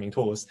programming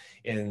tools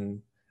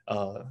and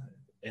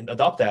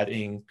adopt that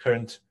in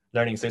current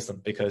learning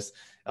system, because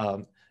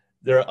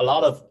there are a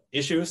lot of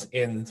issues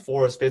in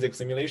forest physics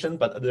simulation,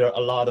 but there are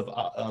a lot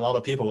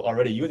of people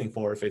already using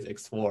forest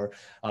physics for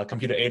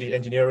computer-aided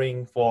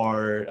engineering,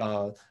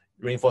 for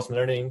reinforcement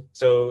learning.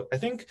 So I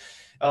think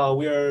I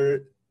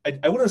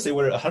wouldn't say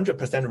we're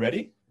 100%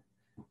 ready,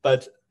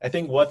 but I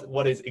think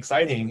what is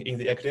exciting in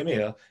the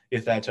academia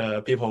is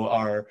that people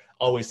are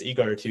always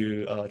eager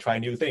to try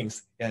new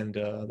things, and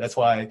that's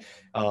why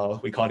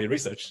we call it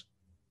research.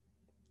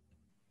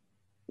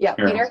 Yeah,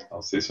 Here, Peter?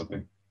 I'll say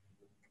something.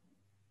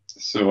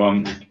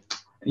 So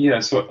Yeah,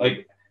 so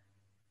like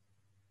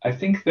I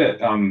think that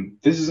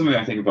this is something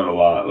I think about a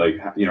lot, like,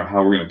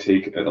 how we're going to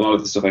take a lot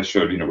of the stuff I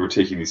showed, we're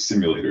taking these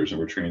simulators and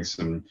we're training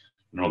some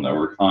neural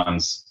network on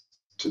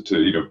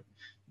to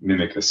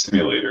mimic a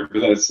simulator, but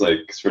that's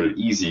like sort of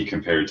easy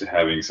compared to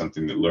having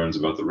something that learns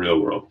about the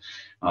real world.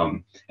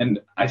 And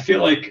I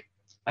feel like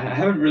I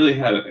haven't really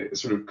had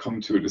sort of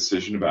come to a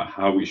decision about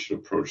how we should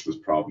approach this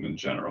problem in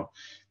general.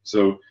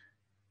 So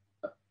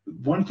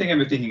one thing I've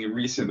been thinking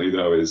recently,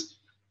 though, is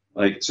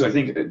so I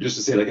think, just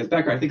to say, as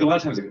background, I think a lot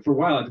of times, for a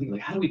while, I'm thinking,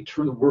 how do we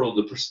turn the world,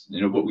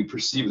 what we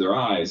perceive with our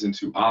eyes,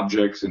 into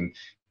objects and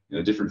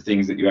different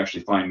things that you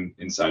actually find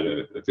inside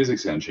a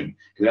physics engine?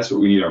 Because that's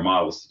what we need our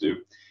models to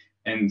do.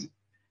 And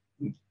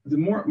the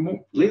more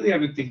lately,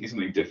 I've been thinking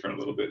something different a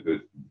little bit.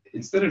 That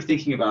instead of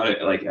thinking about it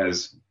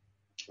as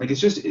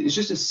it's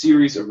just a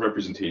series of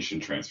representation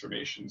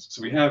transformations.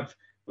 So we have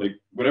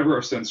whatever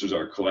our sensors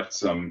are collect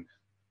some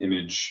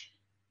image,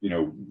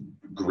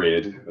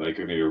 grid, like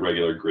maybe a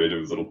regular grid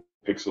of little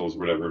pixels,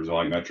 whatever,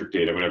 volumetric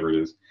data, whatever it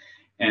is.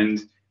 And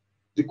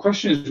the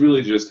question is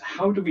really just,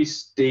 how do we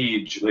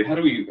stage, how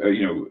do we,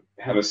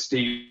 have a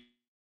stage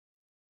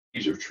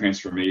of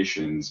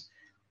transformations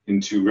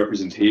into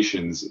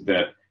representations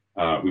that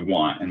we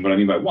want? And what I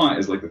mean by want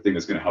is the thing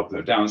that's going to help with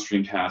our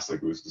downstream tasks,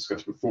 like was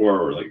discussed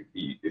before, or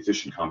the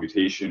efficient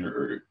computation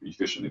or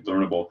efficiently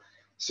learnable.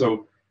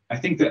 So I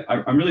think that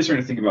I'm really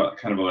starting to think about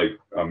kind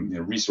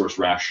of resource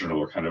rational,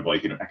 or kind of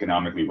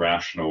economically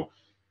rational,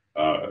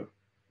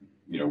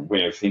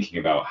 way of thinking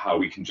about how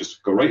we can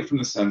just go right from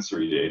the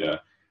sensory data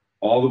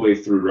all the way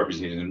through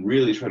representation and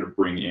really try to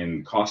bring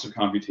in cost of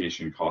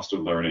computation, cost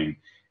of learning,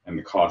 and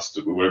the cost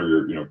of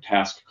whatever your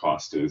task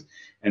cost is.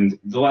 And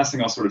the last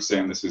thing I'll sort of say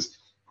on this is,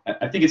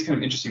 I think it's kind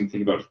of interesting to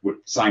think about what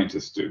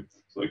scientists do.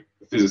 So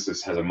a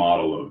physicist has a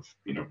model of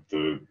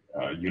the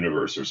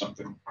universe or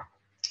something,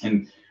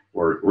 and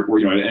or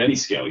at any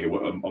scale,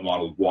 a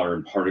model of water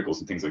and particles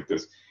and things like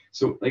this.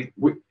 So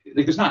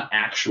there's not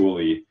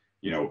actually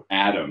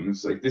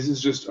atoms. This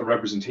is just a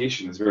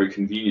representation that's very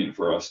convenient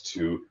for us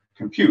to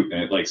compute,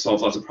 and it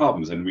solves lots of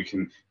problems, and we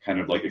can kind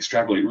of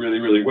extrapolate really,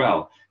 really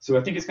well. So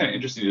I think it's kind of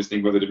interesting to just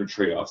think about the different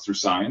trade-offs through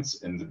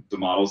science and the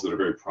models that are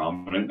very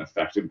prominent and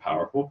effective and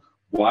powerful,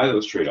 why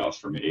those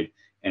trade-offs were made,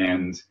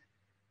 and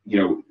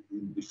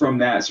from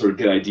that sort of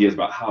get ideas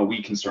about how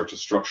we can start to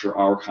structure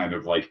our kind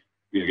of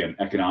again,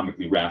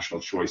 economically rational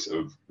choice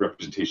of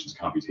representations,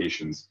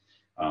 computations,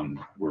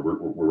 where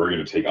we're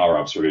going to take our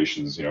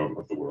observations,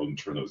 of the world and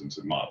turn those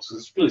into models. So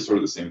it's really sort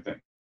of the same thing.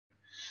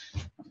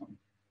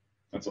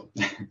 That's all.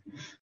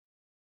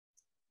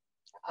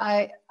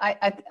 I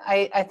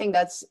think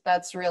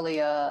that's really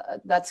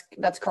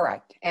that's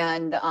correct,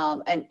 and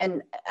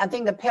I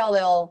think a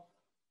parallel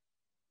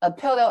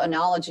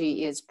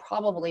analogy is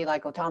probably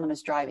like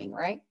autonomous driving,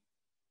 right?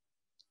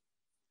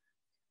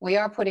 We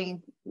are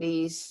putting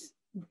these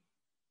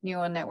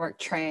neural network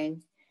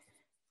trained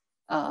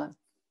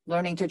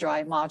learning to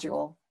drive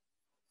module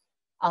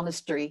on the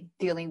street,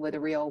 dealing with the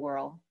real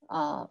world.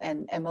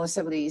 And most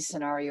of these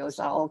scenarios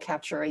are all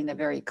capturing the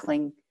very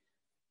clean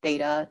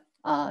data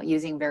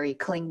using very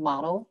clean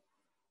model.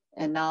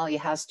 And now it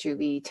has to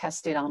be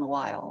tested on a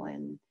while.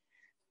 And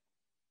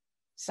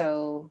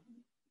so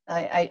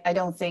I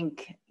don't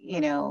think,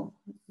 it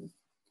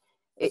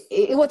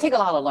will take a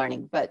lot of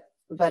learning, but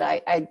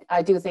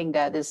I do think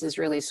that this is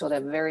really sort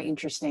of very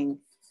interesting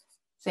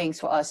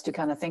things for us to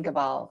kind of think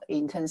about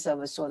in terms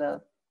of a sort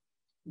of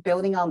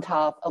building on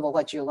top of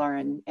what you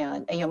learn,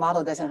 and your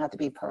model doesn't have to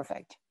be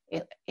perfect.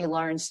 It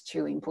learns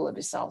to improve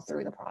itself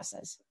through the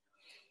process.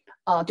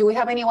 Do we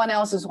have anyone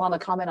else who want to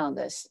comment on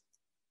this?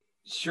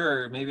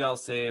 Sure, maybe I'll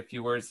say a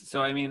few words.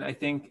 So I mean, I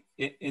think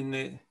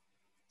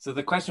so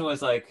the question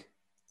was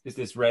is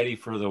this ready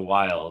for the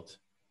wild?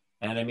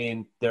 And I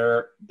mean,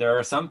 there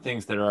are some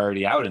things that are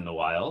already out in the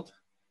wild,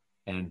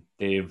 and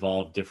they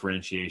involve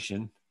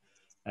differentiation.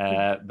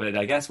 But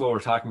I guess what we're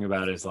talking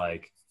about is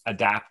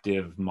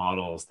adaptive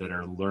models that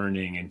are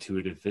learning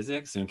intuitive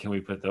physics, and can we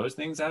put those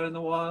things out in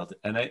the wild?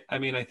 And I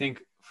mean, I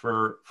think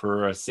for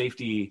a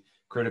safety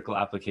critical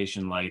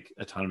application like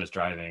autonomous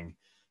driving,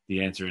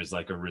 the answer is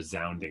a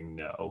resounding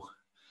no.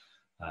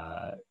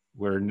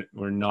 We're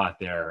not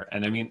there.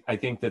 And I mean, I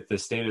think that the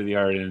state of the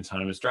art in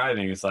autonomous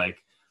driving is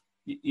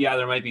yeah,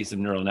 there might be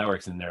some neural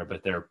networks in there,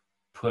 but they're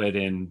put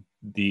in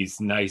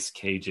these nice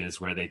cages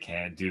where they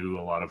can't do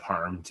a lot of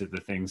harm to the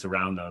things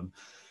around them.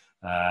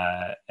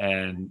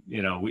 And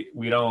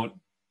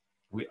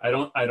I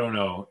don't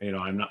know,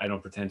 I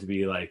don't pretend to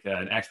be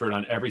an expert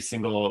on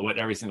what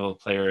every single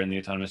player in the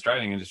autonomous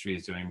driving industry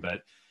is doing,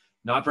 but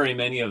not very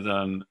many of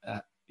them,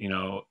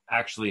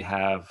 actually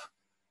have,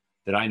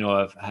 that I know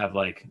of, have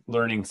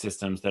learning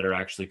systems that are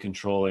actually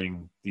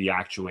controlling the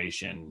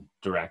actuation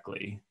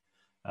directly.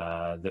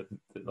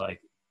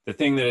 The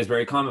thing that is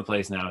very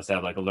commonplace now is to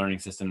have a learning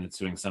system that's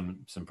doing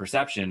some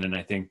perception, and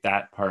I think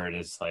that part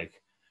is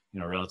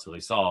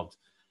relatively solved.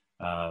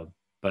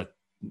 But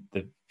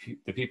the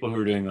people who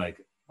are doing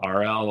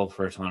RL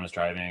for autonomous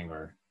driving,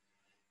 or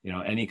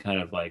any kind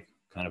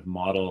of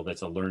model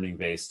that's a learning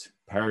based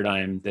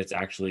paradigm that's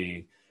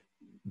actually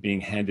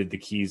being handed the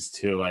keys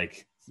to,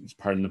 like,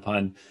 pardon the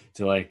pun,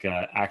 to like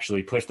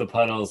actually push the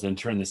pedals and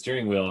turn the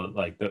steering wheel,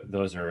 like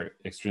those are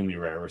extremely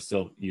rare. We're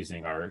still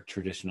using our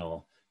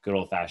traditional good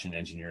old-fashioned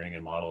engineering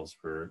and models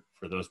for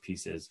those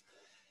pieces.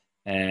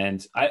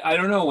 And I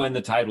don't know when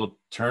the tide will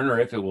turn or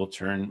if it will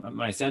turn.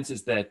 My sense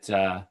is that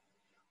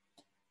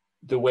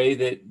the way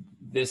that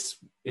this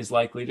is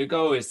likely to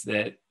go is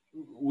that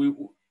we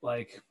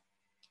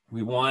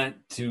want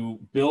to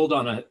build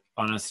on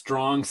a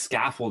strong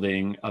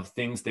scaffolding of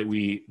things that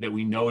we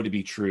know to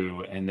be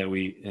true, and that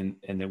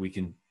we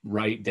can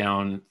write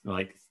down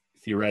like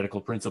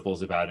theoretical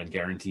principles about and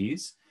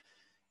guarantees.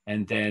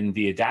 And then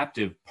the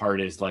adaptive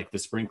part is like the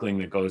sprinkling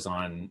that goes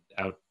on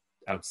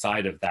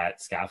outside of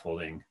that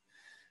scaffolding.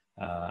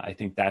 I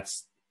think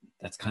that's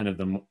kind of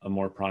a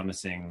more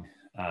promising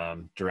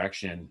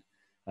direction,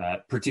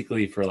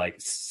 particularly for like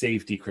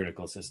safety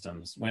critical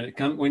systems.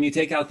 When you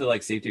take out the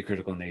like safety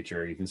critical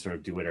nature, you can sort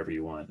of do whatever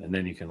you want, and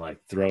then you can like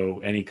throw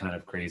any kind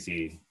of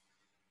crazy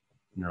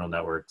neural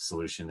network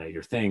solution at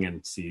your thing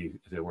and see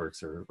if it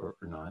works or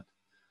not.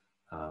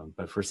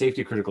 But for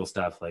safety critical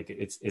stuff, like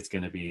it's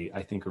going to be,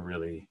 I think, a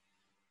really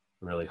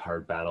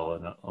hard battle,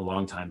 and a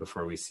long time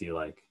before we see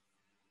like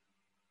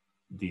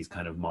these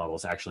kind of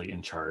models actually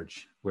in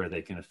charge, where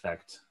they can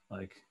affect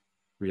like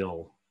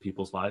real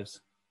people's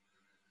lives.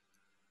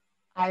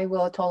 I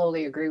will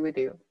totally agree with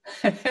you.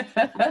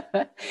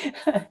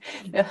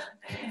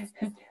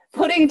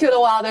 Putting into the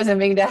wild doesn't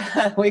mean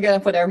that we're going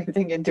to put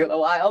everything into the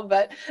wild,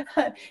 but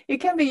it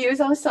can be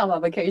used on some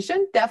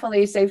application.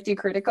 Definitely safety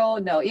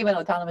critical. No, even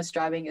autonomous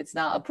driving, it's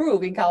not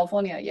approved in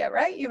California yet,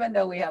 right? Even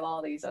though we have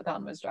all these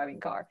autonomous driving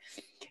cars.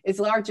 It's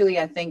largely,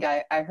 I think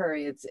I heard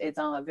it's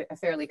on a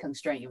fairly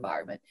constrained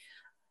environment.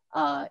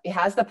 It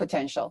has the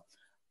potential.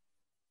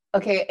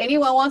 Okay,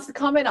 anyone wants to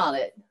comment on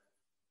it?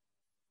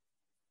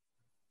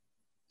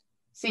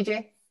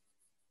 CJ?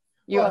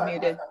 You're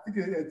unmuted. I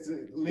think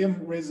Liam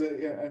raised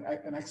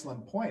an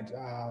excellent point.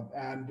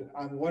 And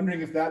I'm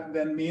wondering if that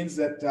then means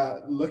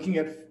that looking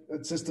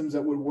at systems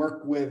that would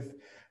work with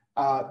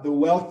the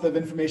wealth of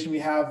information we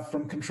have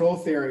from control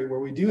theory, where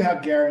we do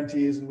have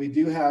guarantees and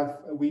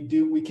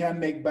we can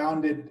make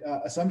bounded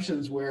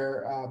assumptions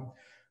where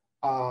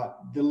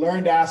the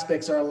learned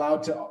aspects are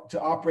allowed to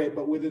operate,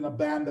 but within a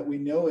band that we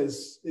know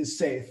is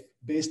safe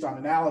based on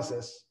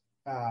analysis,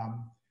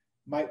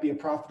 might be a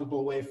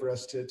profitable way for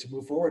us to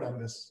move forward on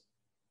this.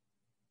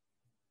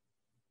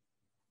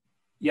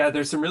 Yeah,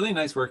 there's some really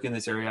nice work in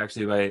this area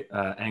actually by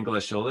Angela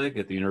Scholig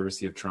at the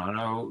University of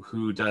Toronto,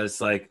 who does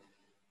like,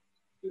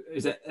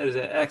 is an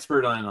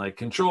expert on like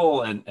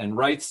control and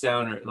writes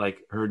down like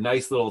her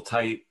nice little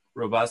tight,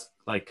 robust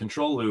like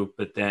control loop,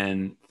 but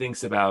then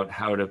thinks about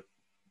how to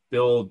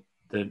build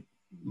the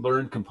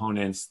learned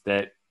components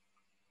that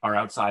are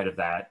outside of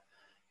that.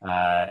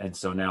 And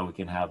so now we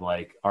can have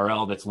like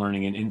RL that's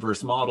learning an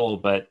inverse model,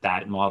 but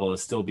that model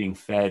is still being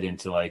fed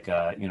into like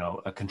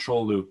a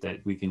control loop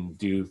that we can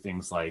do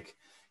things like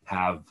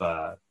have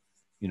the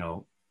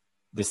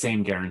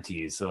same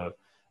guarantees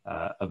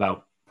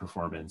about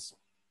performance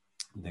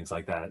and things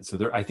like that.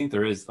 So I think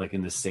there is, like,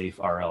 in the safe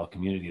RL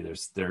community,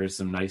 there is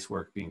some nice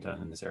work being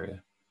done in this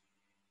area.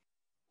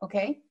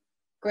 Okay,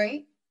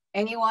 great.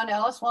 Anyone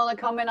else want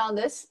to comment on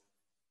this?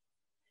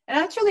 And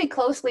actually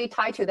closely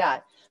tied to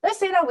that, let's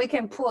say that we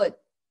can put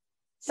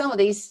some of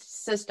these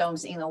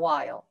systems in a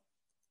while.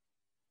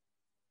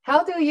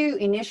 How do you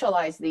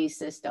initialize these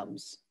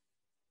systems?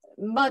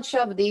 Much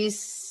of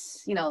these,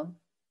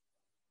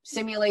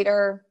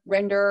 simulator,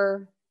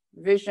 render,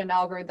 vision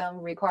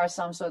algorithm requires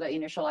some sort of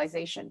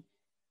initialization.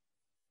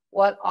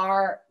 What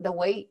are the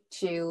way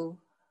to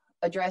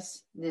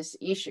address this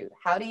issue?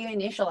 How do you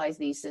initialize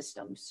these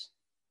systems?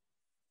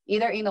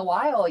 Either in a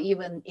while or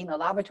even in a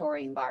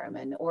laboratory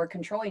environment or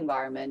control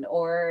environment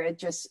or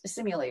just a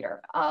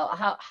simulator.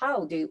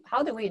 How do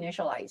we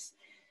initialize?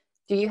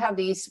 Do you have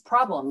these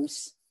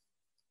problems?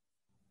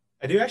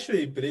 I do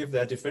actually believe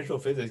that differential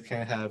physics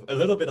can have a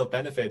little bit of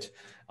benefit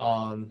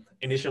on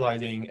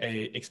initializing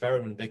a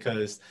experiment,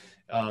 because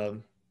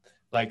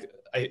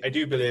I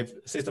do believe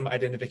system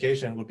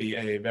identification would be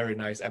a very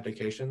nice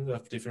application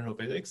of differential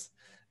physics.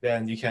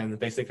 Then you can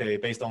basically,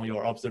 based on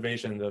your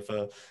observation of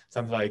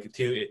something like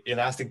two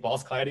elastic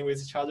balls colliding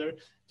with each other,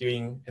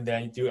 and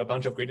then you do a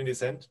bunch of gradient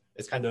descent.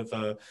 It's kind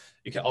of,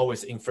 you can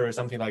always infer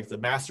something like the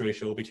mass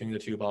ratio between the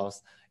two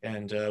balls.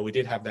 And we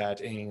did have that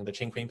in the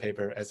Chen Quinn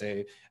paper as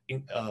a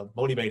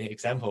motivating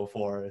example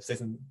for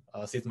system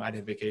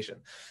identification.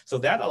 So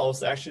that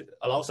allows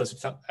us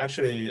to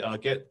actually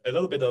get a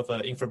little bit of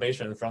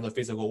information from the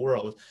physical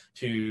world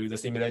to the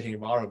simulating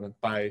environment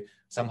by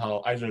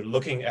somehow either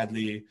looking at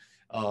the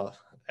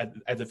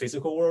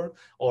physical world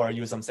or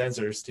use some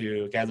sensors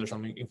to gather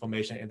some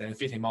information and then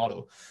fit a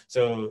model.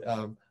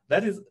 So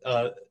this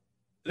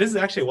is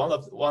actually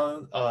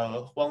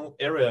one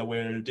area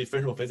where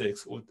differential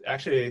physics would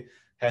actually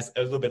has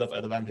a little bit of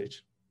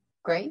advantage.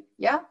 Great,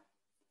 yeah.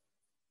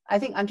 I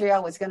think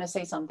Andrea was going to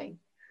say something.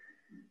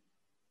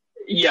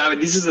 Yeah,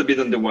 but this is a bit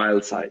on the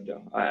wild side,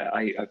 though.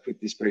 I put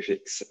this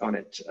prefix on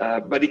it,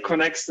 but it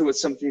connects to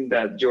something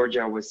that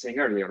Georgia was saying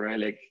earlier, right?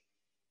 Like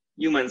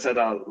humans had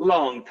a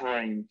long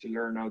time to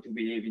learn how to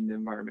behave in the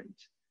environment,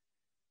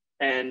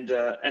 and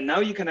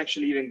now you can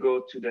actually even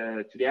go to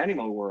the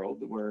animal world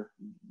where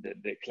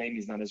the claim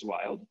is not as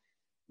wild,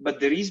 but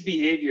there is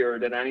behavior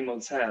that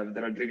animals have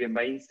that are driven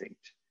by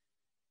instinct.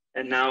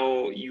 And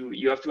now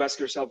you have to ask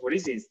yourself, what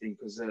is instinct?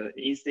 Because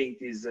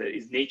instinct is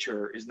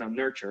nature, is not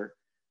nurture,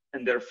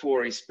 and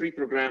therefore is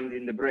pre-programmed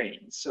in the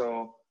brain.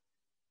 So,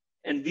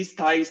 and this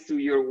ties to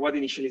your what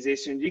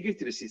initialization you give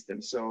to the system.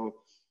 So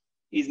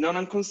it's not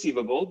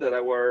inconceivable that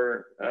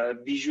our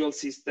visual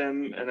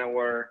system and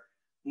our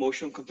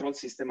motion control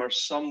system are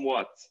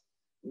somewhat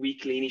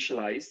weakly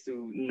initialized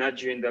to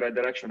nudge you in the right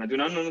direction. I do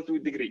not know to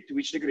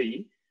which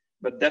degree,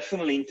 but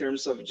definitely in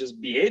terms of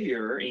just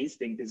behavior,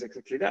 instinct is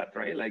exactly that,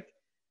 right? Like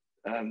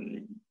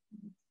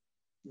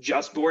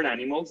just born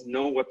animals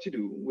know what to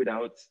do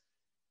without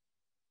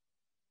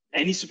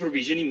any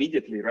supervision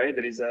immediately, right?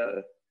 There is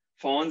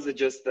fawns that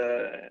just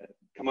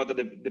come out of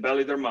the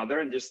belly of their mother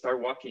and just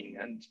start walking.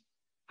 And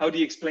how do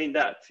you explain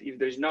that if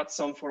there's not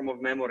some form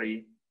of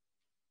memory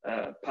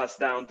passed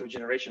down through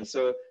generations?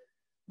 So,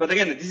 but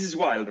again, this is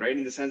wild, right?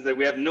 In the sense that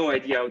we have no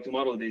idea how to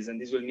model this, and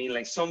this will mean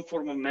like some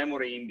form of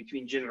memory in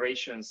between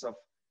generations of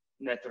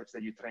networks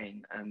that you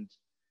train. And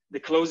the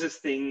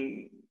closest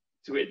thing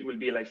to it will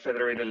be like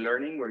federated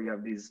learning, where you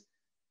have these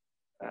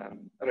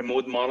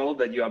remote model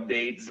that you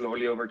update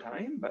slowly over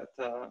time. But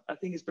I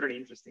think it's pretty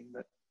interesting,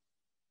 but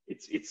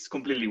it's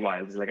completely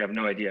wild. It's like I have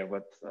no idea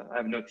I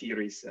have no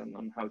theories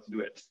on how to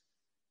do it.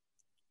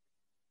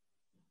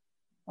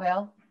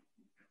 Well,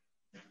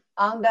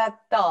 on that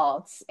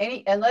thoughts,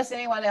 unless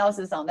anyone else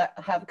is on that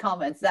have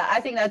comments, that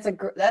I think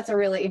that's a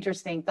really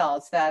interesting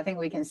thoughts that I think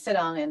we can sit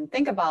on and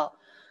think about,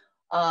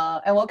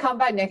 and we'll come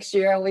back next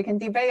year and we can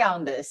debate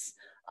on this,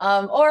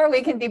 or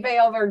we can debate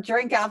over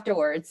drink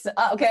afterwards.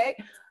 Okay.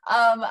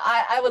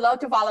 I would love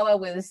to follow up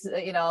with,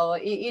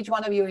 each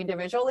one of you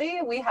individually.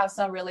 We have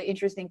some really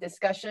interesting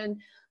discussion.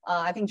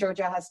 I think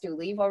Georgia has to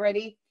leave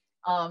already.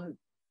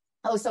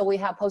 Also, we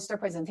have poster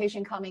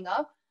presentation coming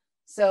up.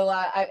 So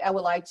I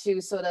would like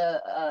to sort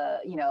of,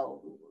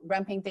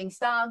 ramping things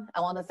down.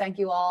 I want to thank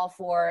you all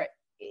for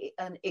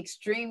an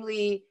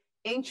extremely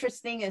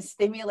interesting and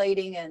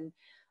stimulating and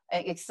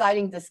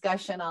exciting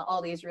discussion on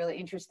all these really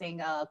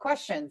interesting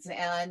questions.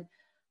 And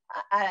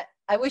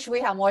I wish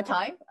we had more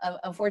time.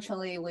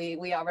 Unfortunately,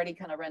 we already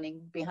kind of running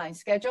behind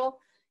schedule,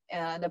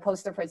 and the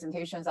poster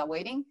presentations are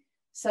waiting.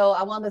 So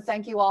I want to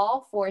thank you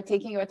all for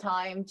taking your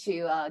time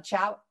to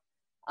chat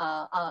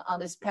on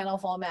this panel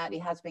format.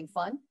 It has been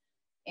fun.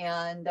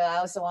 And I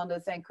also want to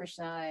thank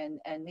Krishna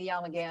and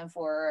Liam again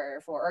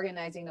for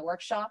organizing the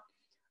workshop.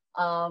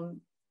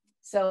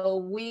 So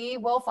we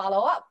will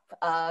follow up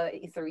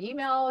through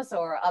emails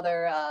or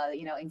other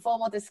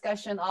informal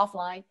discussion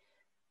offline.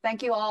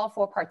 Thank you all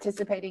for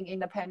participating in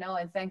the panel,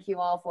 and thank you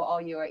all for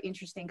all your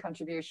interesting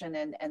contribution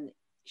and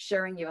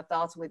sharing your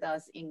thoughts with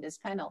us in this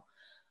panel.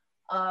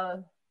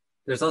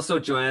 There's also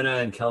Joanna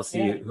and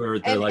Kelsey, who are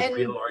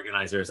real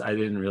organizers. I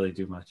didn't really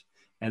do much.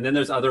 And then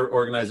there's other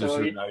organizers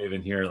who are not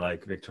even here,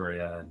 like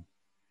Victoria.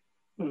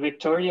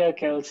 Victoria,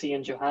 Kelsey,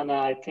 and Johanna,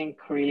 I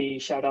think really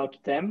shout out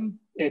to them.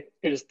 It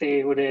is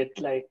they who did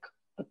like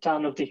a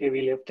ton of the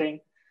heavy lifting.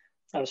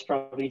 I was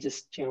probably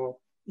just,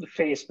 the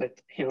face, but,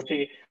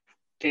 they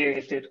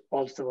did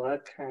all the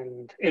work.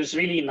 And it was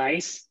really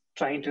nice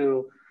trying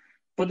to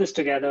put this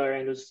together.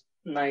 And it was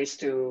nice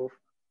to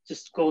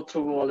just go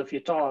through all of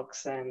your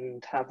talks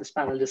and have this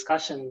panel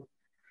discussion.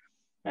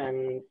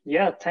 And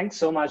yeah, thanks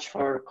so much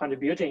for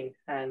contributing,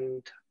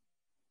 and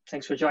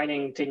thanks for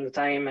joining, taking the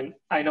time. And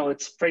I know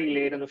it's pretty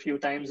late in a few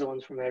time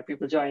zones from where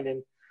people joined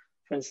in.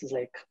 For instance,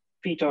 like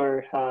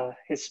Peter,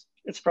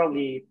 it's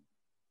probably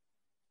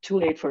too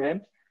late for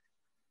him.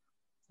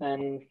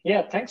 And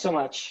yeah, thanks so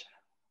much.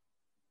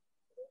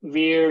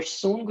 We're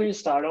soon going to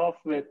start off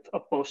with a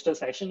poster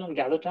session on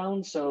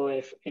GatherTown. So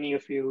if any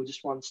of you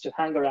just wants to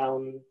hang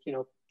around,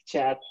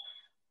 chat,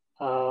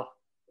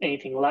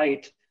 anything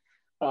light,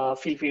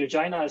 feel free to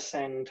join us.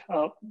 And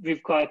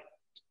we've got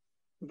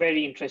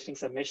very interesting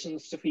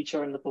submissions to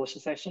feature in the poster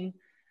session.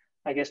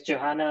 I guess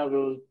Johanna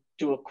will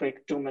do a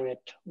quick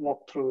 2-minute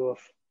walkthrough of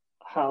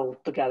how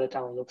the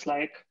GatherTown looks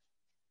like.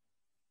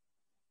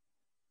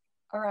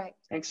 All right.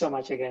 Thanks so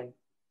much again.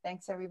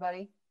 Thanks,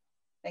 everybody.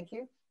 Thank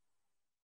you.